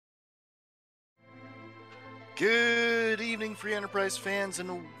Good evening, Free Enterprise fans,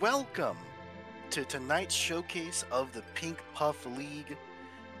 and welcome to tonight's showcase of the Pink Puff League.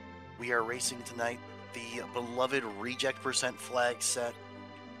 We are racing tonight the beloved Reject Percent flag set,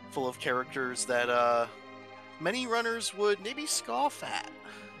 full of characters that many runners would maybe scoff at.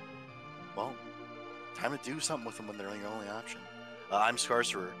 Well, time to do something with them when they're your only option. I'm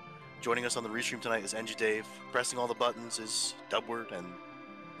Scarcerer. Joining us on the restream tonight is NG Dave. Pressing all the buttons is Dubward, and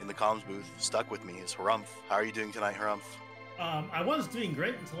in the comms booth, stuck with me, is Harumph. How are you doing tonight, Harumph? I was doing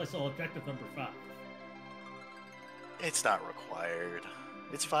great until I saw objective number 5. It's not required.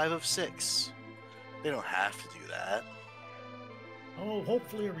 It's 5 of 6. They don't have to do that. Oh,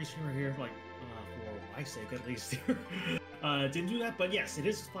 hopefully a restreamer here, for my sake at least, didn't do that. But yes, it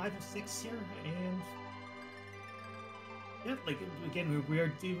is 5 of 6 here, and yeah, again, we are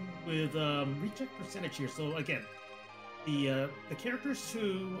dealing with reject percentage here. So again, the characters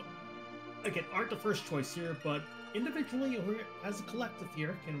who again aren't the first choice here, but individually or as a collective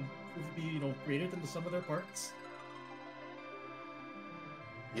here can prove to be greater than the sum of their parts.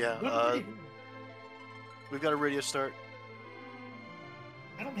 Yeah, we've got a radio start.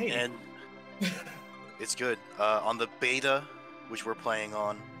 I don't hate it. It's good. On the beta, which we're playing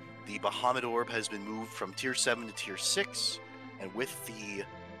on, the Bahamut Orb has been moved from Tier 7 to Tier 6, and with the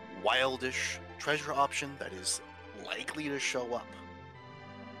Wildish treasure option, that is likely to show up.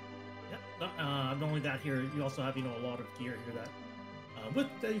 Yeah, not only that here, you also have, a lot of gear here that, with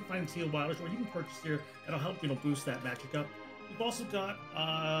the Fine Steel Wildish, where you can purchase here, that'll help, boost that magic up. You've also got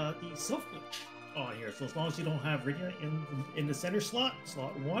the Self Glitch on here, so as long as you don't have Rydia in the center slot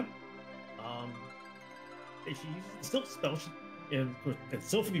 1, if you use the Stealth spell, and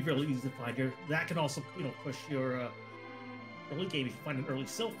Sylph will be really easy to find here. That can also, push your early game. If you find an early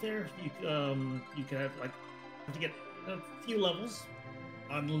Sylph there, you can have to get a few levels,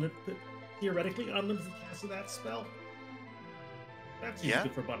 theoretically unlimited cast of that spell. That's usually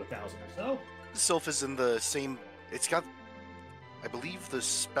good for about 1,000 or so. Sylph is in the same. It's got, I believe, the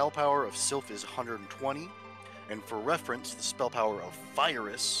spell power of Sylph is 120, and for reference, the spell power of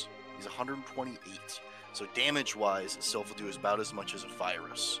Virus is 128. So damage-wise, Sylph will do about as much as a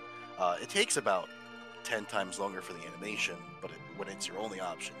Virus. It takes about 10 times longer for the animation, but when it's your only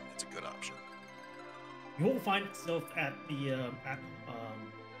option, it's a good option. You won't find Sylph at the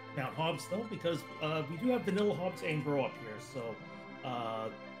Mount Hobbs though, because we do have Vanilla Hobbs and Grow Up here. So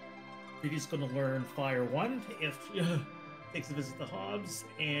you're just going to learn Fire 1 if takes a visit to Hobbs,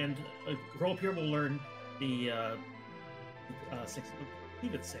 and Grow Up here will learn the 6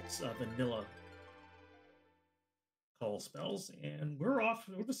 Vanilla call spells, and we're off.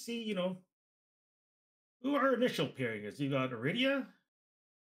 We'll just see, who our initial pairing is. You got Iridia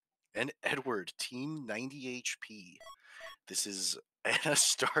and Edward, Team 90 HP. This is a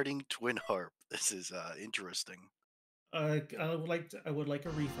starting Twin Harp. This is interesting. I would like a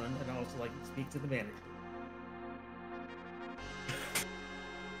refund, and I also like to speak to the manager.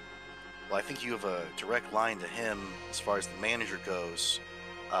 Well, I think you have a direct line to him as far as the manager goes.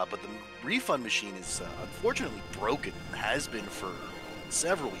 But the refund machine is unfortunately broken and has been for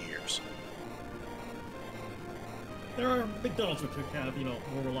several years. There are McDonald's which have,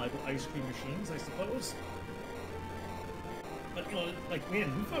 more reliable ice cream machines, I suppose. But,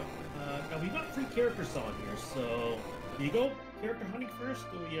 man, we've got 3 characters on here, so do you go character hunting first,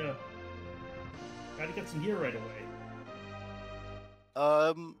 or we gotta get some gear right away?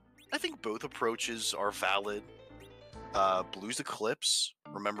 I think both approaches are valid. Blue's Eclipse,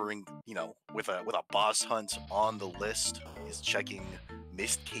 remembering, with a boss hunt on the list, is checking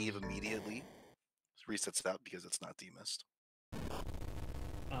Mist Cave immediately. Resets it out because it's not demist.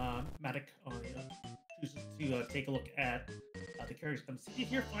 Matic chooses to take a look at the characters. City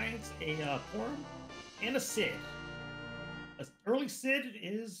here finds a Porum and a Sid. An early Sid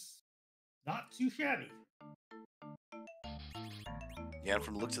is not too shabby. Yeah, and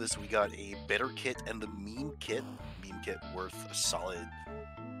from the looks of this, we got a better kit and the meme kit. Meme kit worth a solid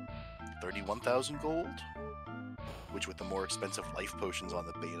 31,000 gold, which with the more expensive life potions on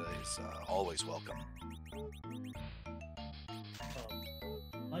the beta is always welcome.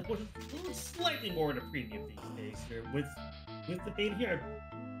 Life potions slightly more at a premium these days here with the beta here.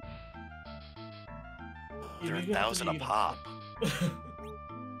 They're 1,000 a pop.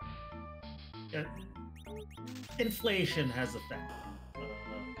 Yeah, inflation has effect.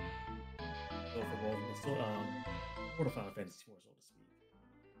 Overall, World of Final Fantasy IV, so to speak.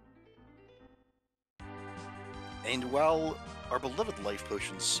 And while our beloved life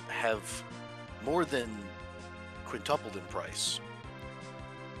potions have more than quintupled in price,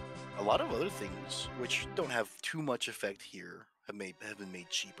 a lot of other things, which don't have too much effect here, have been made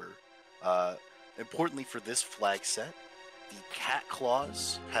cheaper. Importantly for this flag set, the cat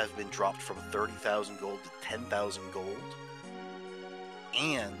claws have been dropped from 30,000 gold to 10,000 gold,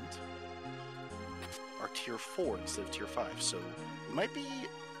 and are tier 4 instead of tier 5. So it might be,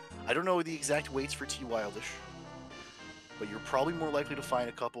 I don't know the exact weights for T Wildish, but you're probably more likely to find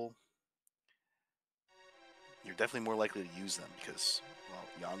a couple. You're definitely more likely to use them because, well,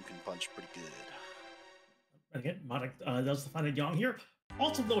 Yang can punch pretty good. Again, Monarch does find a Yang here.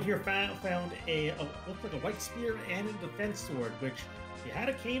 Also note here, found a looks like a white spear and a defense sword, which if you had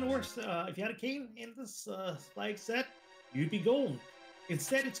a cane horse, if you had a cane in this flag set, you'd be golden.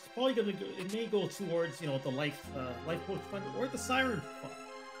 Instead, it's probably gonna go. It may go towards the life coach fund or the siren fund.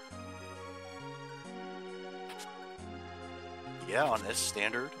 Yeah, on S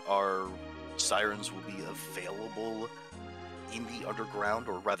standard, our sirens will be available in the underground,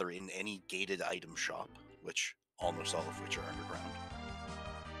 or rather in any gated item shop, which almost all of which are underground.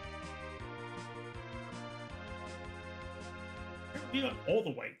 We got all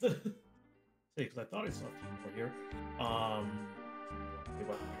the white. Because I thought I saw a few more here.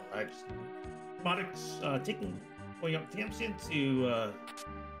 I just Monarch's going up Tamsin to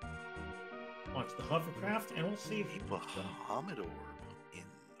launch the hovercraft, and we'll see if a Bahamut orb in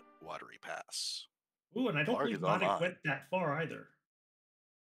Watery Pass. Ooh, and I don't believe Monarch went that far either.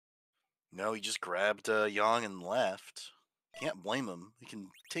 No, he just grabbed Yang and left. Can't blame him. It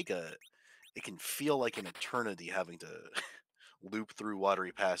can feel like an eternity having to loop through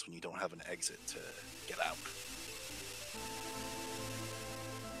Watery Pass when you don't have an exit to get out.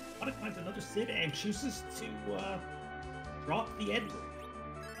 Monarch finds another Sid and chooses to drop the Edward.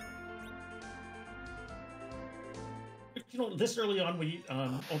 But, this early on, when you,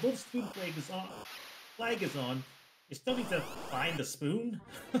 although the spoon flag is on, you still need to find the spoon.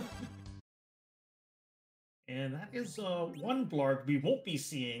 And that is one blarg we won't be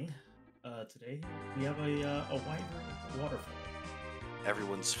seeing today. We have a wyvern waterfall.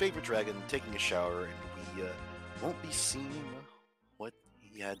 Everyone's favorite dragon taking a shower, and we won't be seeing what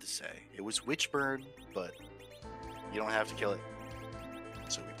he had to say. It was Witchburn, but you don't have to kill it,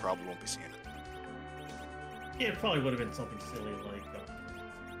 so we probably won't be seeing it. Yeah, it probably would have been something silly like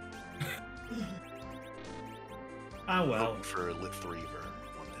well. Hoping for Lit 3 Vern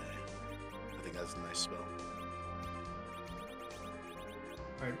one day. I think that's a nice spell.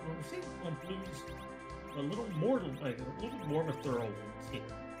 Alright, well, we're seeing Blues a little more of a thorough one here.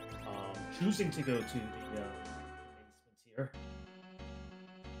 Choosing to go to the basements here.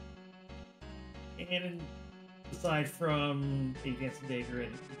 And aside from a Dancing Dagger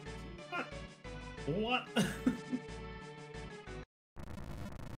and what?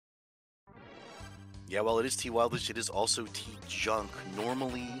 Yeah, well, it is T Wildish, it is also T Junk.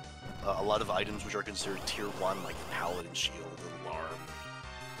 Normally, a lot of items which are considered tier 1, like the Paladin Shield or Alarm,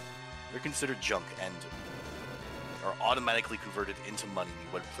 they're considered junk and are automatically converted into money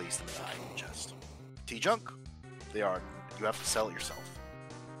when placed in the item chest. T Junk, they are. You have to sell it yourself.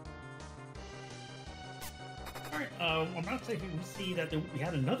 Alright, I'm not saying we see that we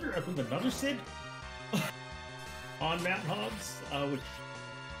had another Sid on Mountain Hogs, which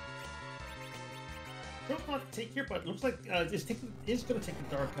I don't want to take here, but it looks like is going to take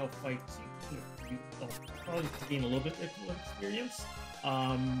a Dark Elf fight to probably to gain a little bit of experience.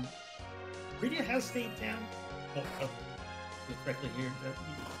 Rydia has stayed down. Correctly here.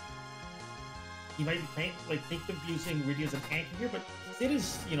 He might think of using Rydia as an anchor here, but Sid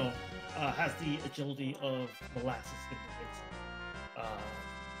is, has the agility of Molasses in the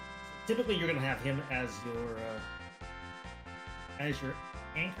typically, you're going to have him as your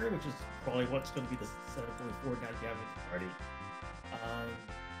anchor, which is probably what's going to be the setup going forward now that you have it in the party.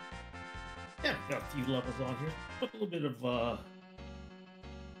 Yeah, got a few levels on here. Put a little bit of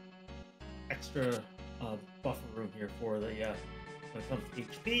extra buffer room here for the when it comes to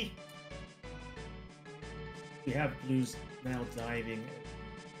HP. We have Blues now diving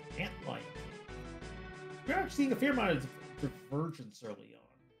Antlion. We're actually seeing a fair amount of divergence early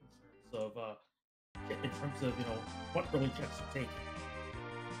on in terms of what early checks are taking.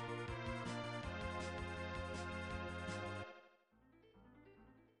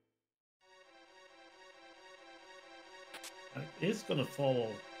 It is going to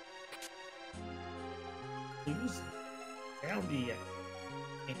follow Blues down the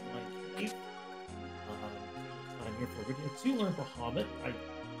Antlion Cave. Time here for Rydia to learn Bahamut. I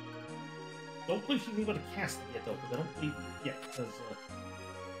don't believe she's able to cast it yet, though, because I don't believe yet, because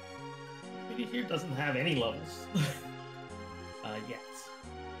Rydia here doesn't have any levels yet.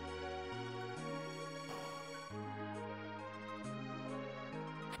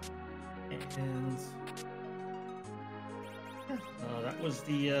 And that was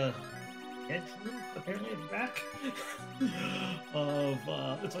the hedge room apparently at the back of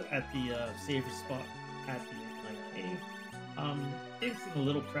it's at the saver spot at the Mine Cave. Getting a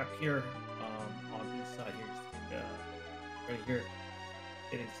little prep here on this side here, right here,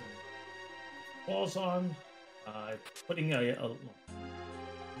 getting some balls on, putting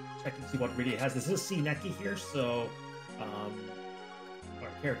checking to see what really has. This is Neki here, so our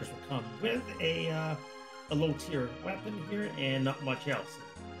characters will come with a low tier weapon here and not much else.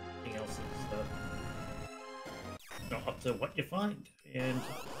 Everything else is up to what you find. And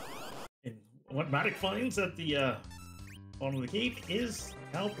what Matic finds at the bottom of the cave is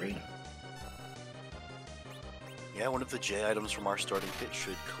Calbrina. Yeah, one of the J items from our starting pit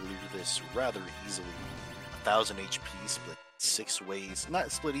should clear this rather easily. 1,000 HP split 6 ways,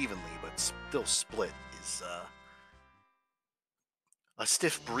 not split evenly, but still split is a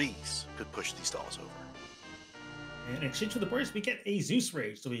stiff breeze could push these dolls over. And in exchange for the burst, we get a Zeus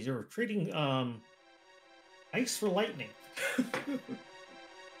Rage, so we're trading ice for lightning.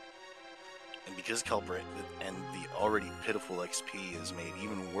 And because Calbrina and the already pitiful XP is made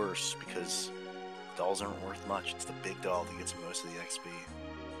even worse because dolls aren't worth much, it's the big doll that gets most of the XP.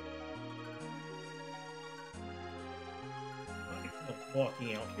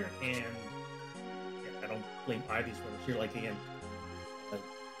 Walking out here, and yeah, I don't blame either of these runners here. Like again,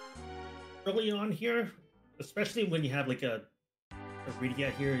 early on here, especially when you have like a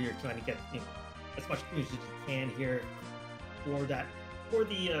Iridia here, you're trying to get as much damage as you can here for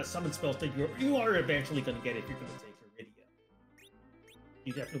the summon spells that you are eventually going to get if you're going to take Iridia.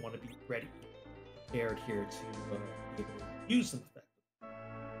 You definitely want to be ready, prepared here to be able to use them effectively.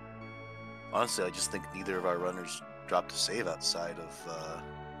 Honestly, I just think neither of our runners dropped a save outside of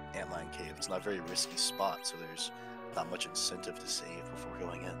Antline Cave. It's not a very risky spot, so there's not much incentive to save before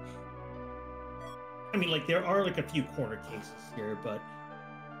going in. I mean, like, there are like a few corner cases here, but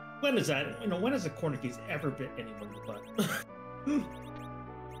when is that? When has a corner case ever bit anyone in the butt?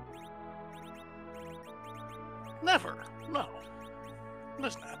 Never. No. It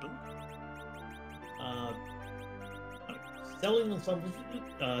doesn't happen. Selling them some.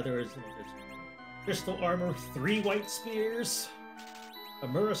 There's crystal armor, 3 white spears, a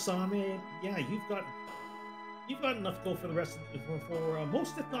Murasame. Yeah, you've got enough to go for the rest for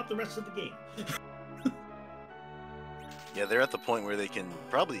most, if not the rest of the game. Yeah, they're at the point where they can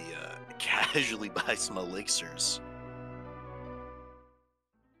probably casually buy some elixirs.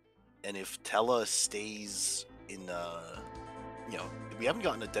 And if Tella stays in, we haven't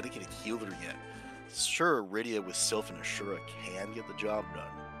gotten a dedicated healer yet. Sure, Iridia with Sylph and Ashura can get the job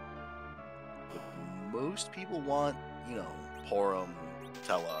done. But most people want, Porum,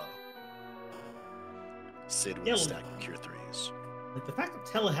 Tella, Sid with a stack of Cure 3s. Like, the fact that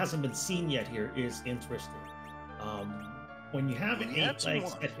Tella hasn't been seen yet here is interesting. When you have an 8 legs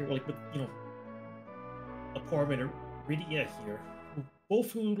set here, like with, a Porum and a Iridia here,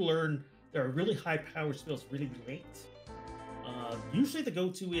 both who learn their really high power spells really late. Usually the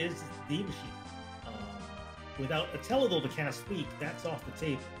go-to is the machine. Without a Tella though to cast weak, that's off the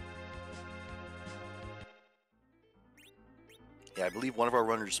table. Yeah, I believe one of our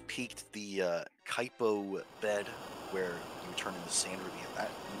runners peaked the Kaipo bed where you turn into Sand Ruby, and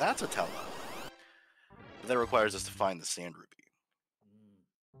that's a Tella. But that requires us to find the Sand Ruby.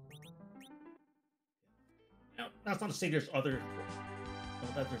 Now, that's not to say there's that there's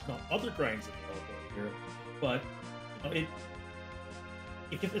not other grinds available here, but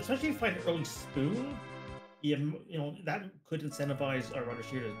especially if you find an early spoon, that could incentivize our runners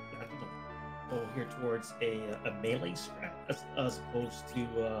here to go here towards a melee strat as opposed to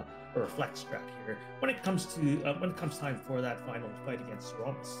a reflect strat here when it comes time for that final fight against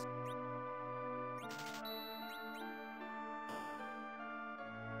Rhombus.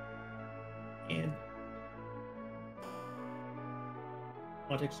 And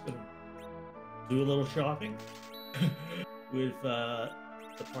Montek's gonna do a little shopping with the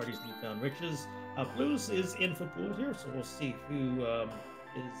party's newfound riches. Blues is in for Pool here, so we'll see who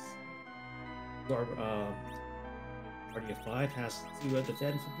our party of 5 has to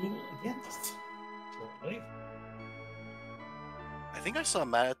defend Fabul against shortly. I think I saw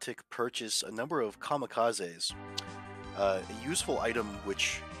Matatic purchase a number of kamikazes, a useful item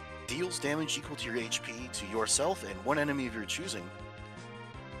which deals damage equal to your HP to yourself and one enemy of your choosing.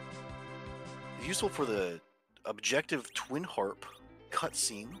 Useful for the objective Twin Harp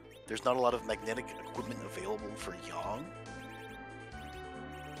cutscene. There's not a lot of magnetic equipment available for Yang.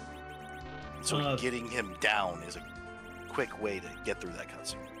 So getting him down is a quick way to get through that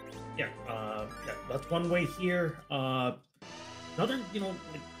cutscene. Yeah, that's one way here. Another,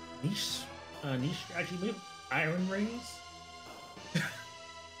 niche strategy move, Iron Rings.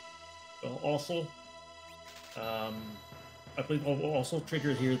 Well, also, um, I believe, will also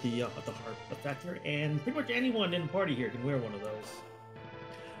trigger here the harp effect here, and pretty much anyone in the party here can wear one of those.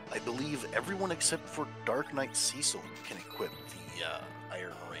 I believe everyone except for Dark Knight Cecil can equip the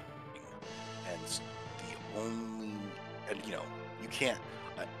Iron Ring, and the only, and you know, you can't.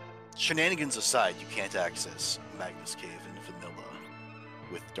 Shenanigans aside, you can't access Magnus Cave in vanilla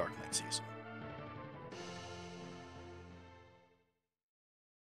with Dark Knight Cecil.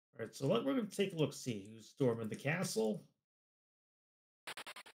 All right, so we're going to take a look, see who's storming the castle.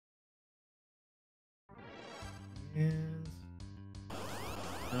 And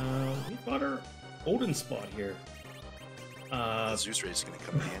we've got our Odin spot here. Zeus Ray is going to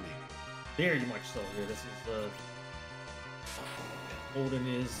come in handy. Very much so here. This is Odin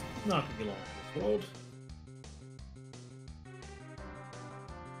is not going to be long in this world.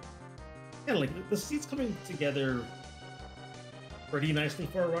 Yeah, like the seats coming together pretty nicely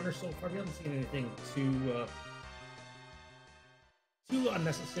for a runner so far. We haven't seen anything too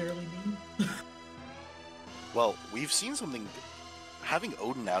unnecessarily mean. Well, we've seen something. Having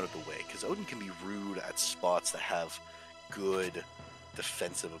Odin out of the way, because Odin can be rude at spots that have good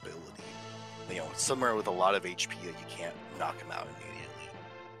defensive ability. You know, somewhere with a lot of HP that you can't knock him out immediately.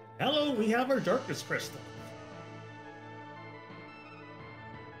 Hello, we have our Darkness Crystal.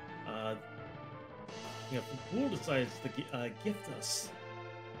 If the pool decides to gift us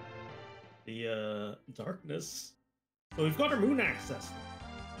the darkness, so we've got our moon access.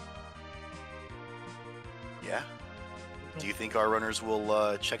 Yeah. Do you think our runners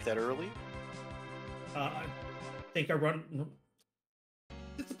will check that early? I think our run.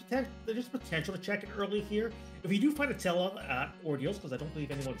 There's potential to check it early here. If you do find a Tella at Ordeals, because I don't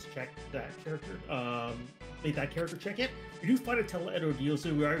believe anyone's checked that character, made that character check it. If you do find a Tella at Ordeals,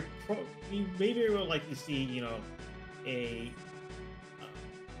 so we may very well likely see, you know,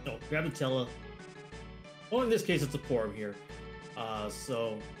 grab a Tella. Well, in this case, it's a Quorum here.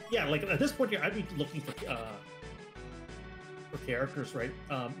 So yeah, like at this point here, I'd be looking for characters, right?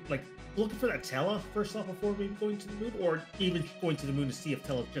 Like looking for that Tella first off before maybe going to the moon, or even going to the moon to see if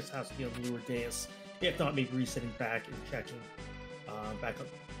Tella just has to be on the lunar dais. If not, maybe resetting back and checking back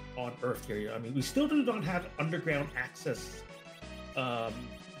on Earth here. I mean, we still do not have underground access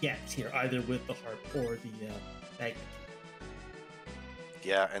yet here, either with the harp or the magnet.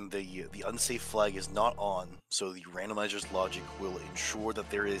 Yeah, and the unsafe flag is not on, so the randomizer's logic will ensure that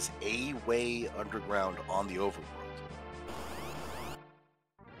there is a way underground on the overworld.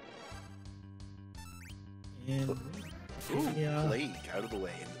 And Plague out of the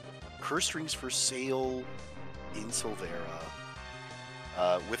way. Curse rings for sale in Silvera.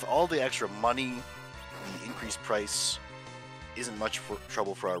 With all the extra money, the increased price isn't much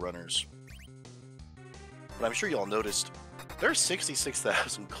trouble for our runners. But I'm sure you all noticed there's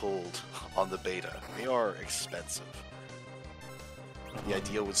 66,000 gold on the beta. They are expensive. The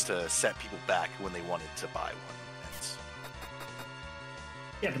idea was to set people back when they wanted to buy one.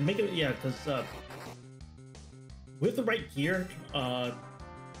 Yeah, to make it, yeah, because with the right gear, the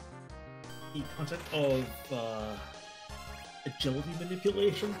concept of agility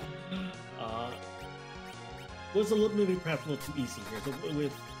manipulation was a little, maybe perhaps a little too easy here. So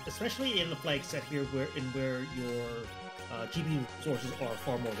with, especially in the flag set here, where your GP resources are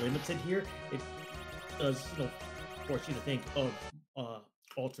far more limited here, it does, you know, force you to think of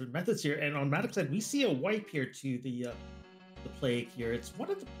alternate methods here. And on Maddox side, we see a wipe here to the plague here. It's one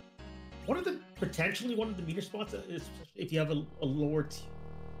of the potentially one of the meter spots is if you have a lower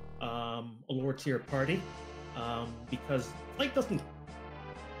tier party, because Flake doesn't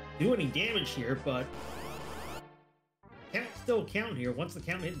do any damage here, but can still count here. Once the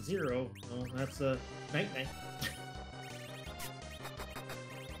count hits 0, well, that's a night.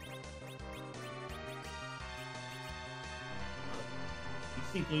 You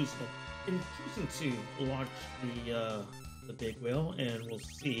see Blue's choosing to launch the big wheel, and we'll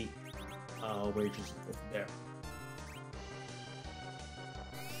see wages go from there.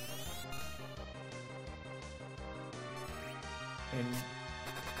 And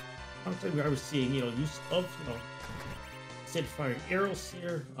honestly, I was seeing, you know, use of, you know, Sid firing arrows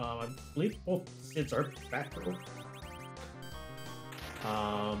here. I believe both Sids are back row.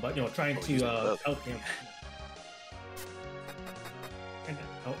 But you know, trying to out damage and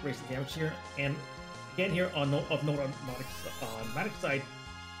outrace the damage here. And again, here on note on Maddox side,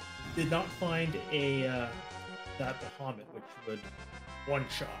 did not find a that Bahamut, which would one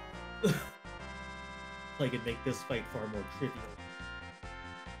shot. Plague and make this fight far more trivial.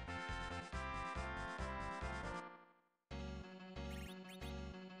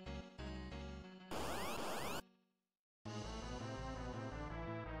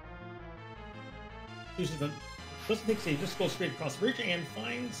 doesn't take save, just goes straight across the bridge and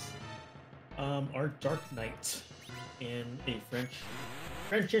finds our Dark Knight in a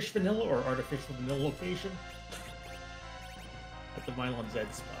Frenchish vanilla or artificial vanilla location at the Mylon Z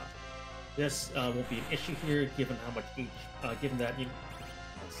spot. This won't be an issue here, given how much given that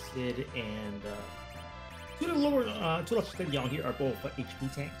Sid and to the left of Yang here are both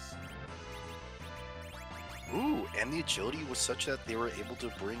HP tanks. Ooh, and the agility was such that they were able to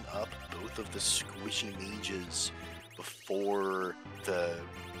bring up both of the squishy mages before the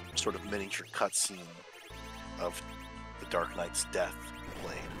sort of miniature cutscene of the Dark Knight's death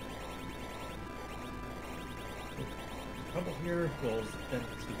played. Trouble here. We'll then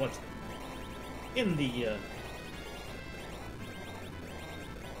see what's in the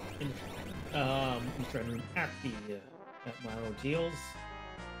room at the at Mano Deals.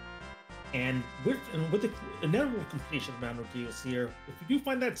 And with the inevitable completion of Mano Deals here, if we do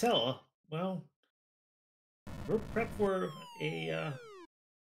find that Tella, well, we're prepped for a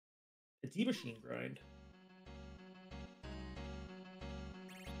D-Machine grind.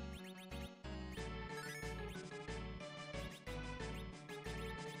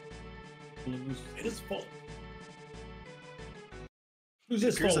 Blues is fault. Blues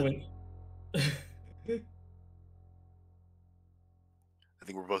is following. I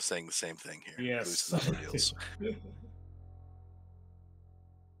think we're both saying the same thing here. Yes. Deals.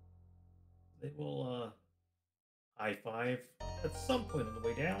 They will high five at some point on the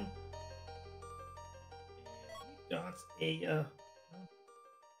way down. And we got a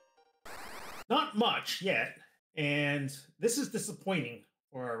not much yet, and this is disappointing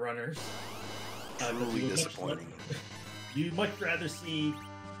for our runners. Truly disappointing. You'd much rather see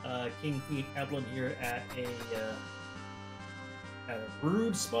King Queen Evelyn here at a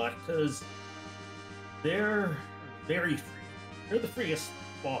rude spot, because they're very free. They're the freest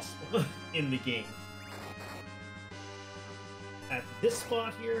boss in the game. At this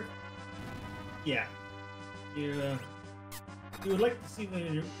spot here, yeah, you would like to see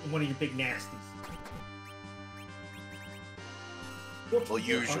one of your big nasties. Well,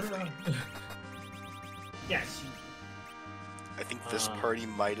 usually. Yes. I think this party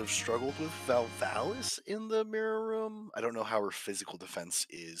might have struggled with Valvalis in the mirror room. I don't know how her physical defense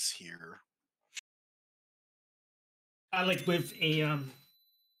is here. Like with a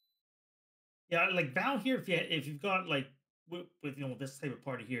yeah, like Val here. If you've got like with this type of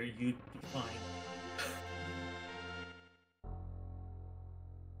party here, you'd be fine.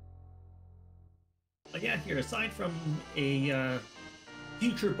 But yeah, here aside from a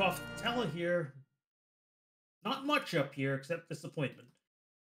future buff Tella here, not much up here except disappointment.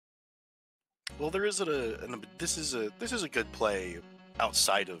 Well, there is this is a good play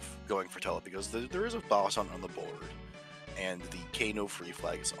outside of going for Tella, because there is a boss on the board, and the Kano free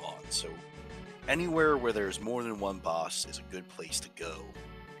flag is on. So anywhere where there's more than one boss is a good place to go,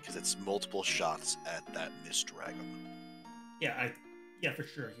 because it's multiple shots at that Mist Dragon. Yeah, for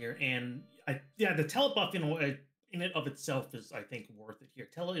sure here, and the Tella buff in it of itself is, I think, worth it here.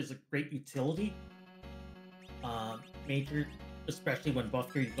 Tella is a great utility major, especially when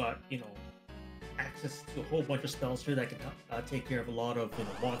buff here. You've got access to a whole bunch of spells here that can take care of a lot of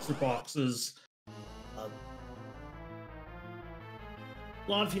monster boxes, a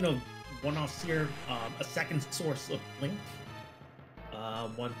lot of one-offs here. A second source of blink,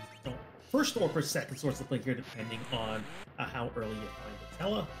 first or second source of blink here, depending on how early you find the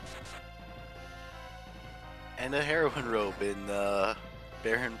Tella. And a heroine robe in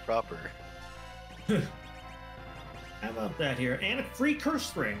Baron proper. How about that here? And a free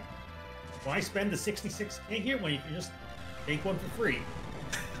curse ring. Why spend the 66k here when you can just take one for free?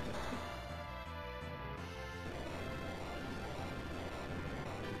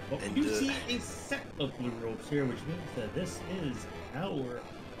 But we do see a set of blue robes here, which means that this is our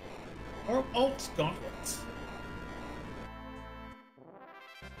alt gauntlet.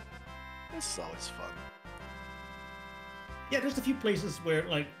 This is always fun. Yeah, there's a few places where,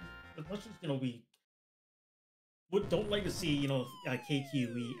 like, as much as we don't like to see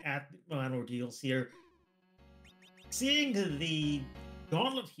KQE at Man Ordeals here, seeing the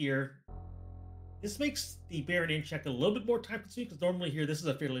gauntlet here, this makes the Baron in check a little bit more time consuming, because normally here this is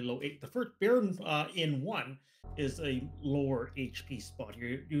a fairly low. The first Baron in 1 is a lower HP spot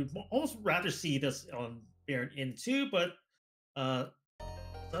here. You'd almost rather see this on Baron in 2, but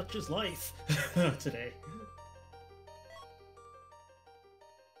such is life today.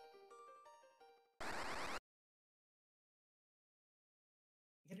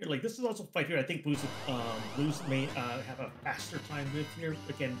 Like, this is also a fight here I think Blues may have a faster time with here,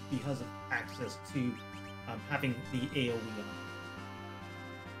 again, because of access to having the AoE on.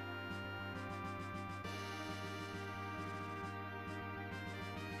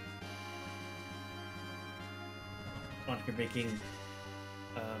 on here making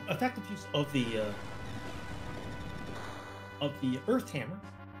effective use of the Earth Hammer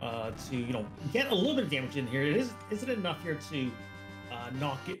to get a little bit of damage in here. Isn't enough here to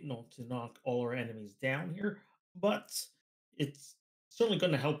knock all our enemies down here, but it's certainly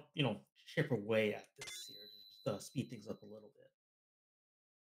going to help chip away at this here, just speed things up a little bit.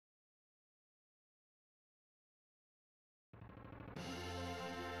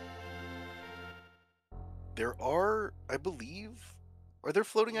 There are, I believe, are there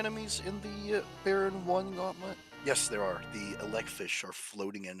floating enemies in the Baron 1 gauntlet? Yes, there are. The Electfish are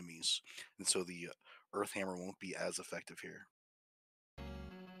floating enemies, and so the Earth Hammer won't be as effective here.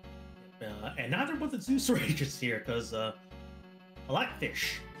 And neither will the Zeus Rages here, because I like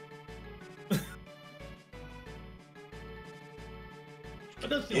fish.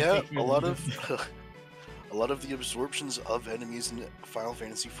 Yeah, a lot of a lot of the absorptions of enemies in Final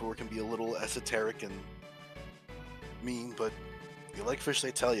Fantasy IV can be a little esoteric and mean, but you like fish,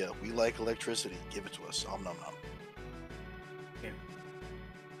 they tell you. We like electricity. Give it to us. Om nom nom. Yeah.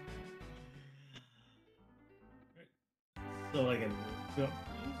 So I can go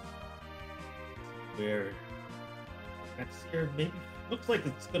where next here maybe looks like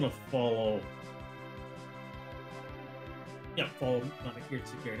it's gonna follow. Yeah, follow not here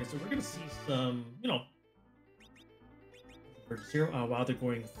to here. So we're gonna see some, zero while they're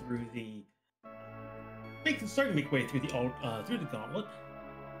going through the starting to make way through the gauntlet.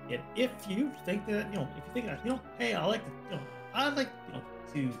 And if you think that hey, I'd like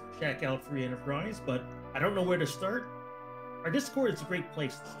to check out Free Enterprise, but I don't know where to start. Our Discord is a great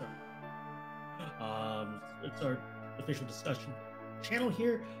place to start. It's our official discussion channel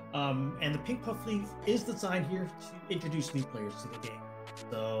here, and the Pink Puff League is designed here to introduce new players to the game.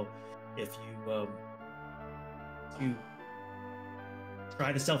 So if you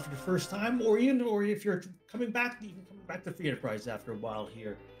try this out for the first time, or if you're coming back, you can come back to Free Enterprise after a while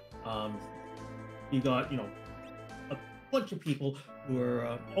here. You got a bunch of people who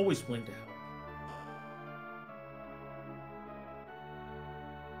are always willing to help.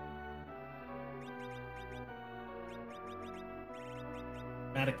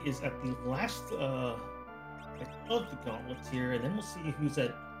 Matic is at the last of the gauntlets here, and then we'll see who's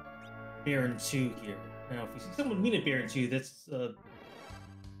at Baron 2 here. Now, if you see someone mean at Baron 2, that's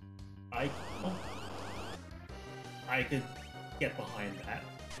I could get behind that.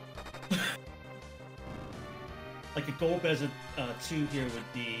 Like a Golbez at 2 here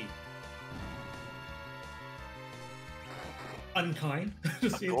would be unkind.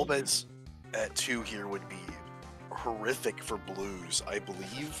 Golbez at 2 here would be horrific for blues, I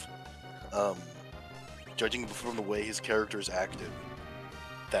believe. Judging from the way his character is acted,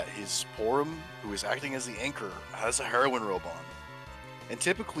 that his Porum, who is acting as the anchor, has a heroin robe on. And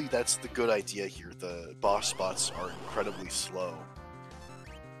typically that's the good idea here. The boss spots are incredibly slow.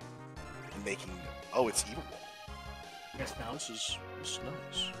 And making... Oh, it's Evil Wall. Yes, now. This is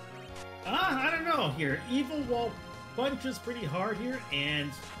nice. I don't know here. Evil Wall punches pretty hard here,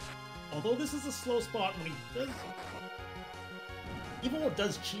 and although this is a slow spot when he does... Evil Wall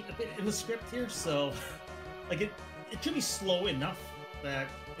does cheat a bit in the script here, so... Like, it should be slow enough that,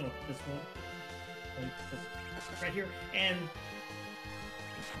 this won't... right here, and...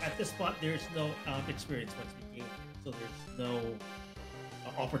 At this spot, there's no experience once we gain, so there's no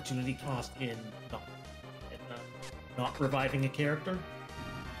opportunity cost in not reviving a character.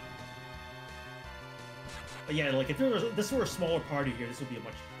 But yeah, like if this were a smaller party here, this would be a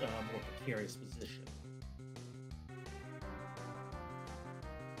much more precarious position.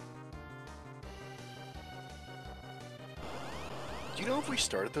 Do you know if we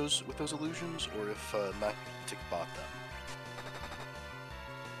started with those illusions, or if Matic bought them?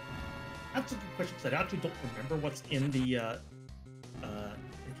 That's a good question, because I actually don't remember what's in the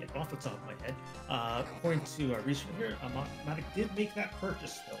off the top of my head. According to our research here, Matic did make that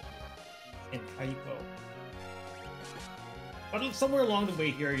purchase though in Kaipo. But somewhere along the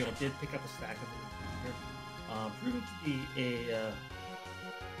way here, did pick up a stack of it here. Proving to be a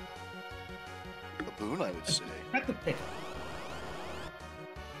boon, I would say. Not the pickup.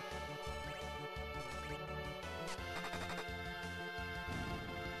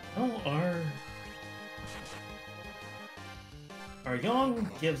 Oh, our Young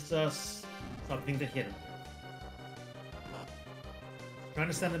gives us something to hit him with. Trying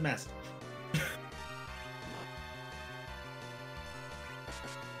to send a message.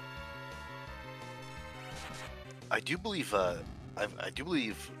 I do believe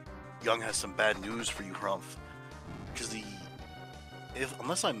Young has some bad news for you, Rumpf, because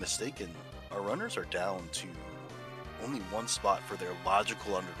unless I'm mistaken, our runners are down to only one spot for their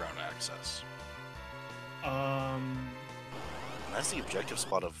logical underground access. And that's the objective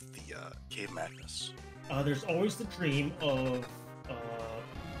spot of the Cave Magnus. There's always the dream of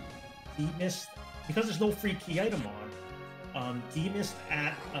demist, because there's no free key item on. Demist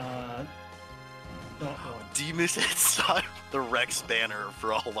at dot one. Demist inside the Rex banner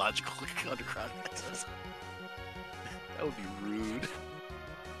for all logical underground access. That would be rude.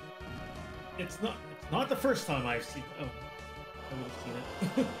 It's not the first time I've seen. Oh, I would have seen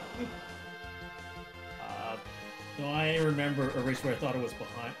it. No, I remember a race where I thought it was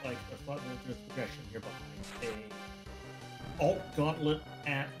behind. Like I thought there was progression here behind a alt gauntlet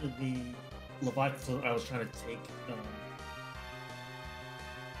at the Leviathan. So I was trying to take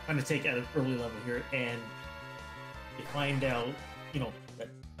at an early level here, and you find out, that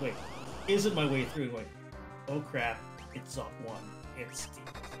wait, isn't my way through. Like, oh crap, it's up one. It's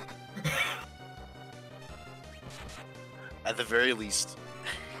At the very least,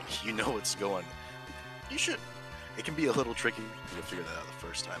 you know what's going. You should. It can be a little tricky to figure that out the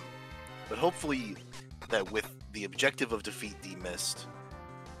first time, but hopefully, that with the objective of defeat Demist,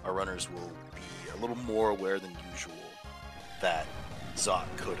 our runners will be a little more aware than usual that Zot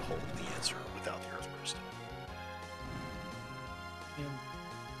could hold the answer without the Earthburst. And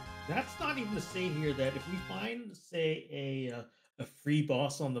that's not even to say here that if we find, say, a free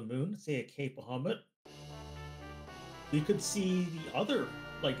boss on the moon, say a Cape Bahamut, we could see the other.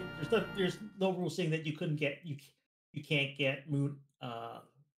 Like, there's no rule saying that you can't get moon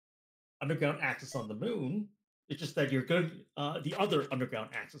underground access on the moon. It's just that you're good. The other underground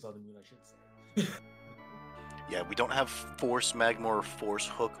access on the moon, I should say. Yeah, we don't have Force Magma or Force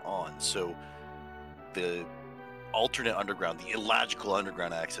Hook on, so the alternate underground, the illogical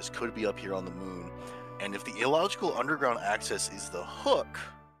underground access, could be up here on the moon. And if the illogical underground access is the hook,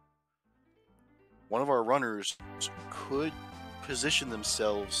 one of our runners could position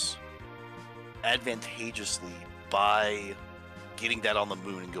themselves advantageously by getting that on the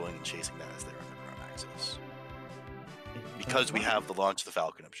moon and going and chasing that as their underground access. Because we have the Launch the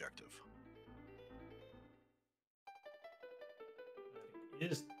Falcon objective.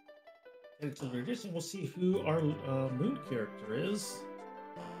 Is and we'll see who our moon character is.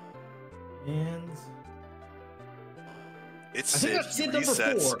 And it's I think that's Sid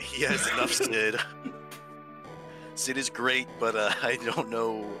number 4. He has enough Sid. Sid is great, but I don't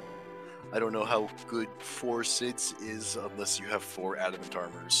know how good 4 Sids is unless you have 4 adamant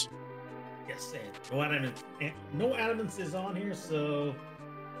armors. Yes, and no adamants is on here, so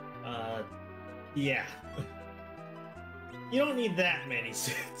yeah. You don't need that many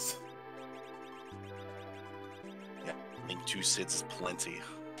Sids. Yeah, I think 2 Sids is plenty.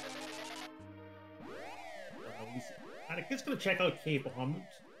 I'm just gonna check out Cape Bahamut.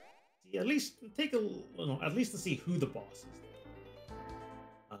 At least at least to see who the boss is.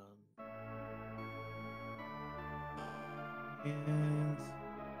 And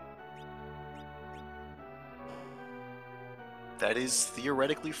that is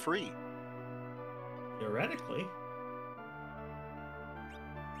theoretically free. Theoretically?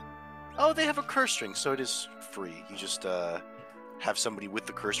 Oh, they have a curse string, so it is free. You just have somebody with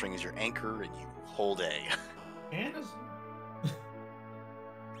the curse string as your anchor, and you hold A. And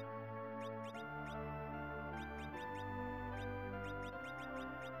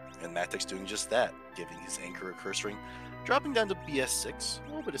And Matek's doing just that, giving his anchor a curse ring, dropping down to BS6, a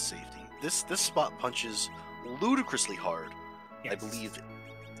little bit of safety. This spot punches ludicrously hard. yes. I believe,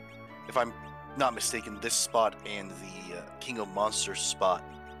 if I'm not mistaken, this spot and the King of Monsters spot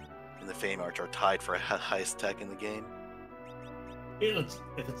in the Fame Arch are tied for highest tech in the game. If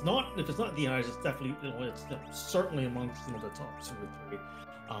it's not the highest, it's definitely it's certainly amongst the top 2 or 3.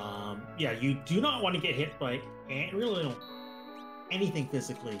 Yeah, you do not want to get hit by really anything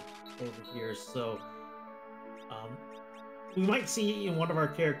physically over here. So we might see one of our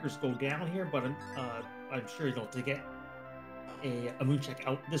characters go down here, but I'm sure to get a moon check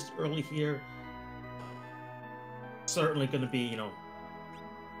out this early here, certainly going to be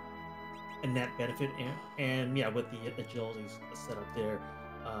a net benefit, and yeah, with the agility set up there,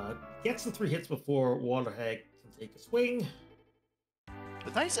 gets the 3 hits before Waterhag can take a swing. A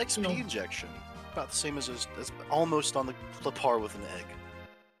nice XP injection, about the same as almost on the par with an egg.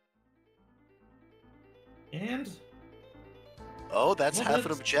 And oh, that's half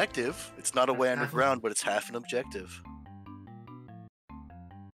an objective. It's not a way underground, but it's half an objective.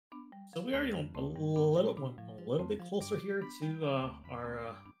 So we are, a little bit closer here to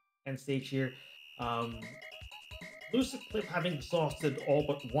our end stage here. Lucid Clip, having exhausted all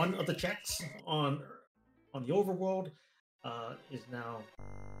but one of the checks on the overworld, is now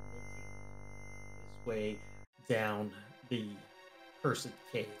making his way down the cursed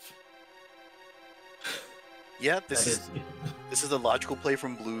cave. Yeah, That is. this is a logical play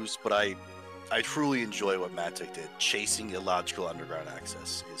from Blues, but I truly enjoy what Matic did. Chasing illogical underground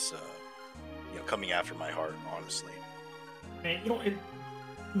access is coming after my heart, honestly. And it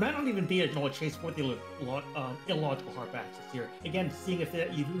might not even be a chase for the illogical hard access here. Again, seeing if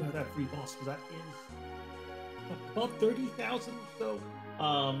you do have that free boss, because that is about 30,000 or so.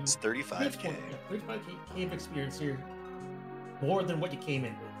 It's 35K. Yeah, 35K of experience here, more than what you came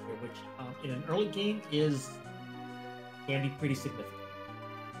in with here, which in an early game can be pretty significant.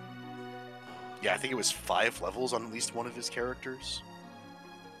 Yeah, I think it was 5 levels on at least one of his characters.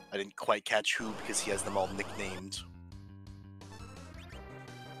 I didn't quite catch who because he has them all nicknamed.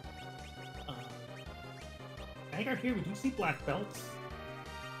 Vanguard here, we do see black belts.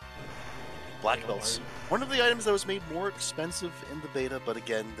 Black belts. One of the items that was made more expensive in the beta, but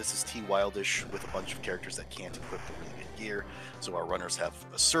again, this is T Wildish with a bunch of characters that can't equip the really good gear, so our runners have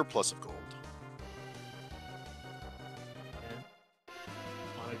a surplus of gold.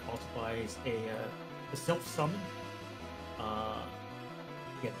 And it also buys a self-summon.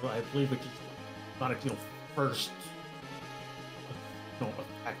 Again, I believe it's not a first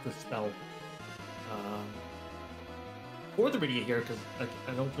active spell for the Rydia here, because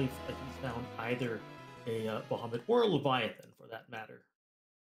I don't believe that he's found either a Bahamut or a Leviathan for that matter.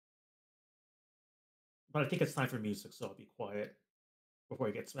 But I think it's time for music, so I'll be quiet before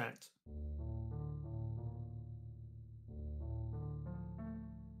he gets smacked.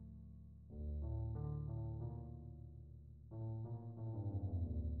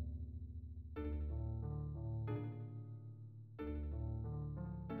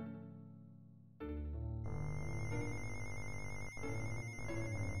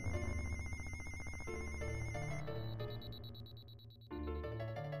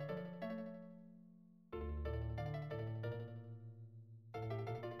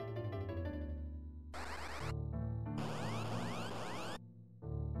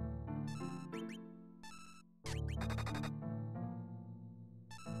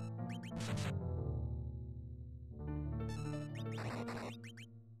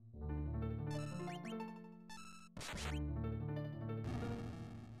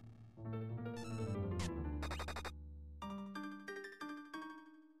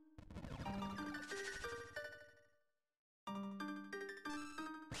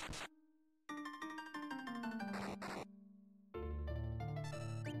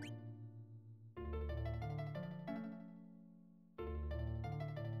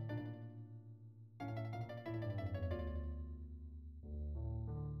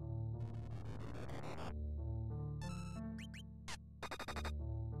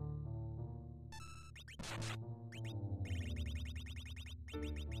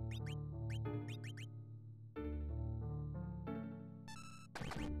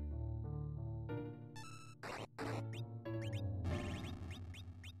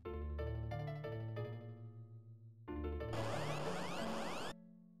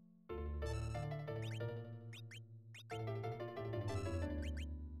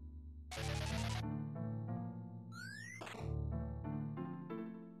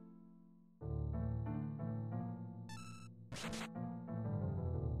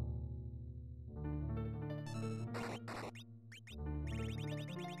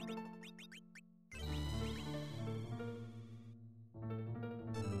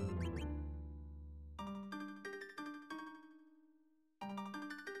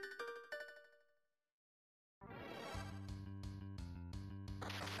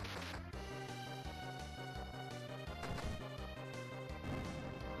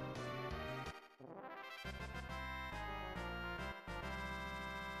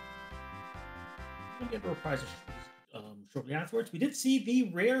 We'll get reprisals shortly afterwards. We did see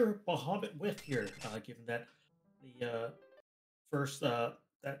the rare Bahamut Whiff here, given that the first that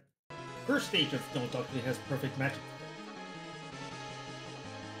first stage of Don't Talk to Me has perfect magic.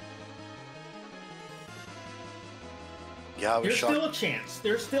 Yeah, There's still a chance.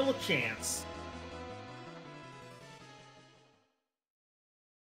 There's still a chance.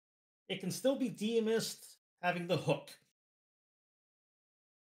 It can still be DMist having the hook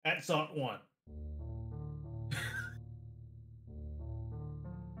at Zot 1.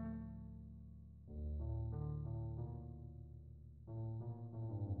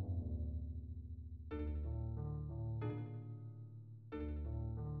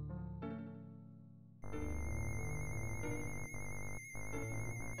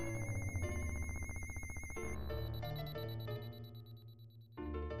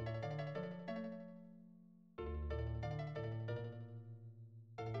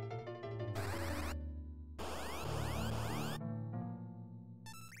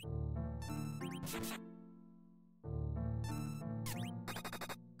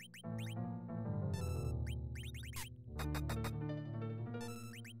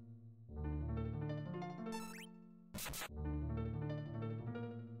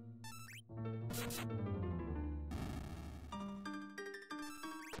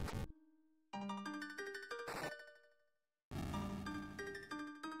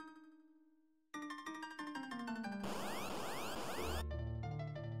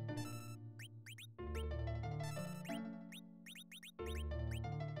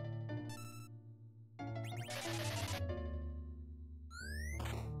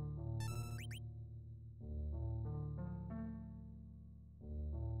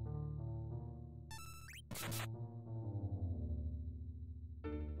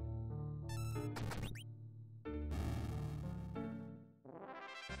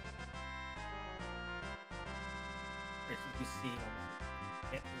 As you can see,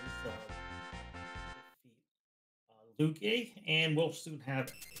 it is defeat Luque, and we'll soon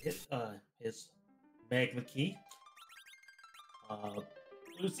have his magma key.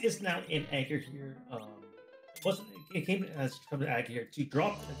 Luz is now in Anchor here. Wasn't it came as come to Anchor here to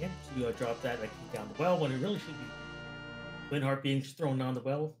drop again to drop that like down the well when it really should be Twin Heart being thrown down the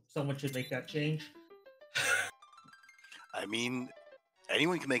well. Someone should make that change. I mean,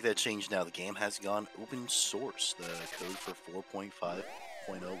 anyone can make that change now. The game has gone open source. The code for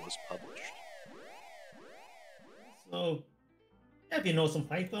 4.5.0 was published. So, yeah, if you know some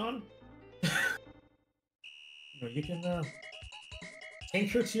Python, you can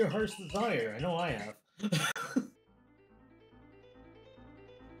change it to your heart's desire. I know I have.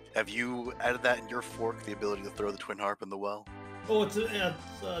 Have you added that in your fork, the ability to throw the twin harp in the well? Oh,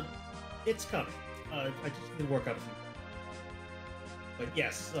 it's coming. I just need to work out a few. But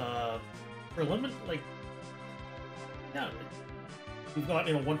yes, for limit, like, yeah, we've got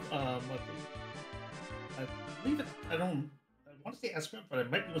one. I believe it. I want to say Escrant, but I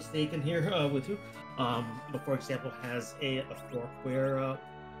might be mistaken here with you. For example, has a fork where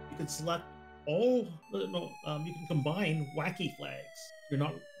you can select all. You can combine wacky flags. You're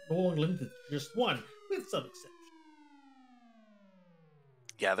not no longer limited to just one, with some exceptions.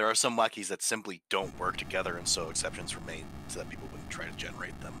 Yeah, there are some wackies that simply don't work together, and so exceptions were made so that people wouldn't try to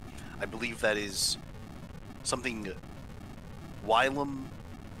generate them. I believe that is something Wylam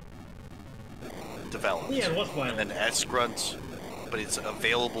developed. Yeah, it was Wylam. And then Escrunt, but it's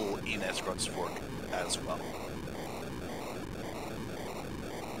available in Escrunt's fork as well.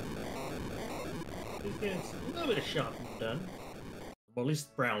 Getting a little bit of shopping done. Well, at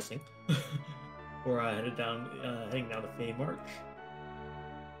least browsing. Or heading down to Fey March.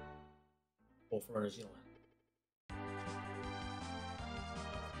 Both runners,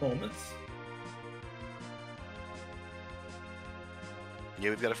 moments.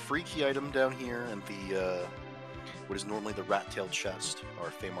 Yeah, we've got a free key item down here, and the what is normally the rat-tailed chest,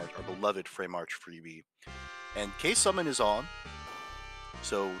 our beloved Freymarch freebie. And K summon is on,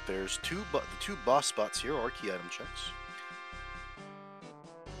 so there's the two boss spots here are key item checks.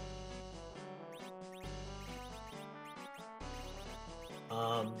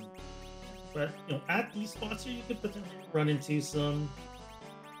 But at these spots here, you could potentially run into some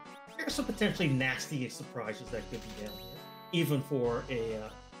potentially nasty surprises that could be down here, even for a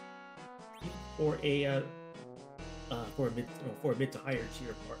mid to higher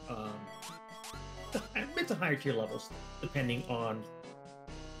tier mid to higher tier levels, depending on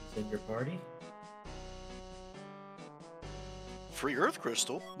who's in your party. Free Earth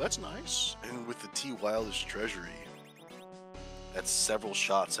Crystal, that's nice. And with the T Wildest Treasury, that's several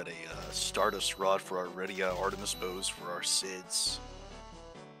shots at a Stardust Rod for our Redia, Artemis Bows for our Sids.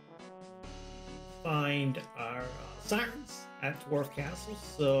 Find our Sirens at Dwarf Castle,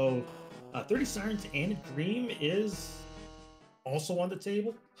 so 30 Sirens and a Dream is also on the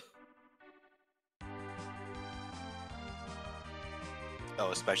table.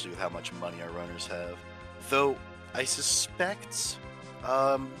 Oh, especially with how much money our runners have. Though, I suspect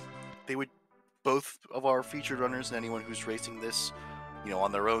they would, both of our featured runners and anyone who's racing this,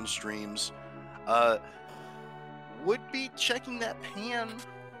 on their own streams, would be checking that pan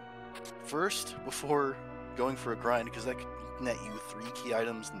first before going for a grind, because that could net you 3 key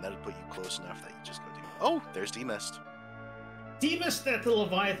items, and that'd put you close enough that you just go do. Oh, there's D-Mist. D-Mist at the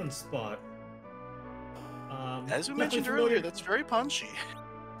Leviathan spot. As we mentioned earlier, that's very punchy.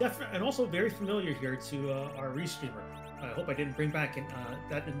 Definitely, and also very familiar here to our restreamer. I hope I didn't bring back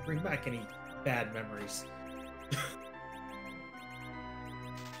that didn't bring back any bad memories.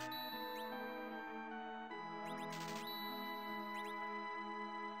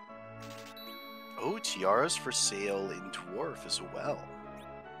 Oh, tiaras for sale in Dwarf as well.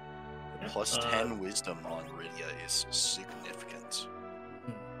 The plus 10 wisdom on Rydia is significant.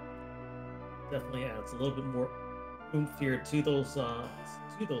 Definitely adds a little bit more oomph here to those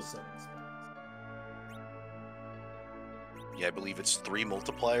settings. Yeah, I believe it's 3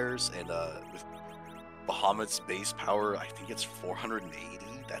 multipliers, and with Bahamut's base power, I think it's 480.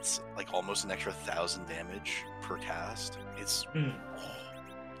 That's like almost an extra 1,000 damage per cast. It's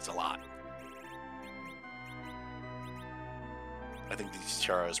it's a lot. I think the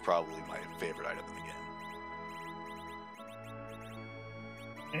Tiara is probably my favorite item in the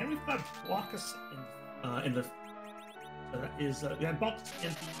game. And we've got Blockus in the. So that is we had Blockus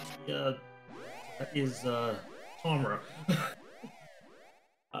in the. That is Tomra.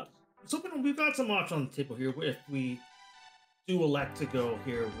 So we've got some options on the table here. If we do elect to go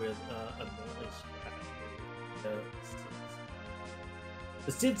here with a melee strat,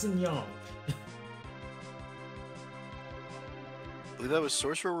 the Sids and Yang. I believe that was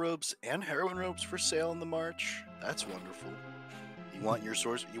Sorcerer Robes and Heroine Robes for sale in the March. That's wonderful. You want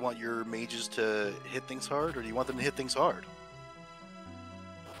your mages to hit things hard, or do you want them to hit things hard?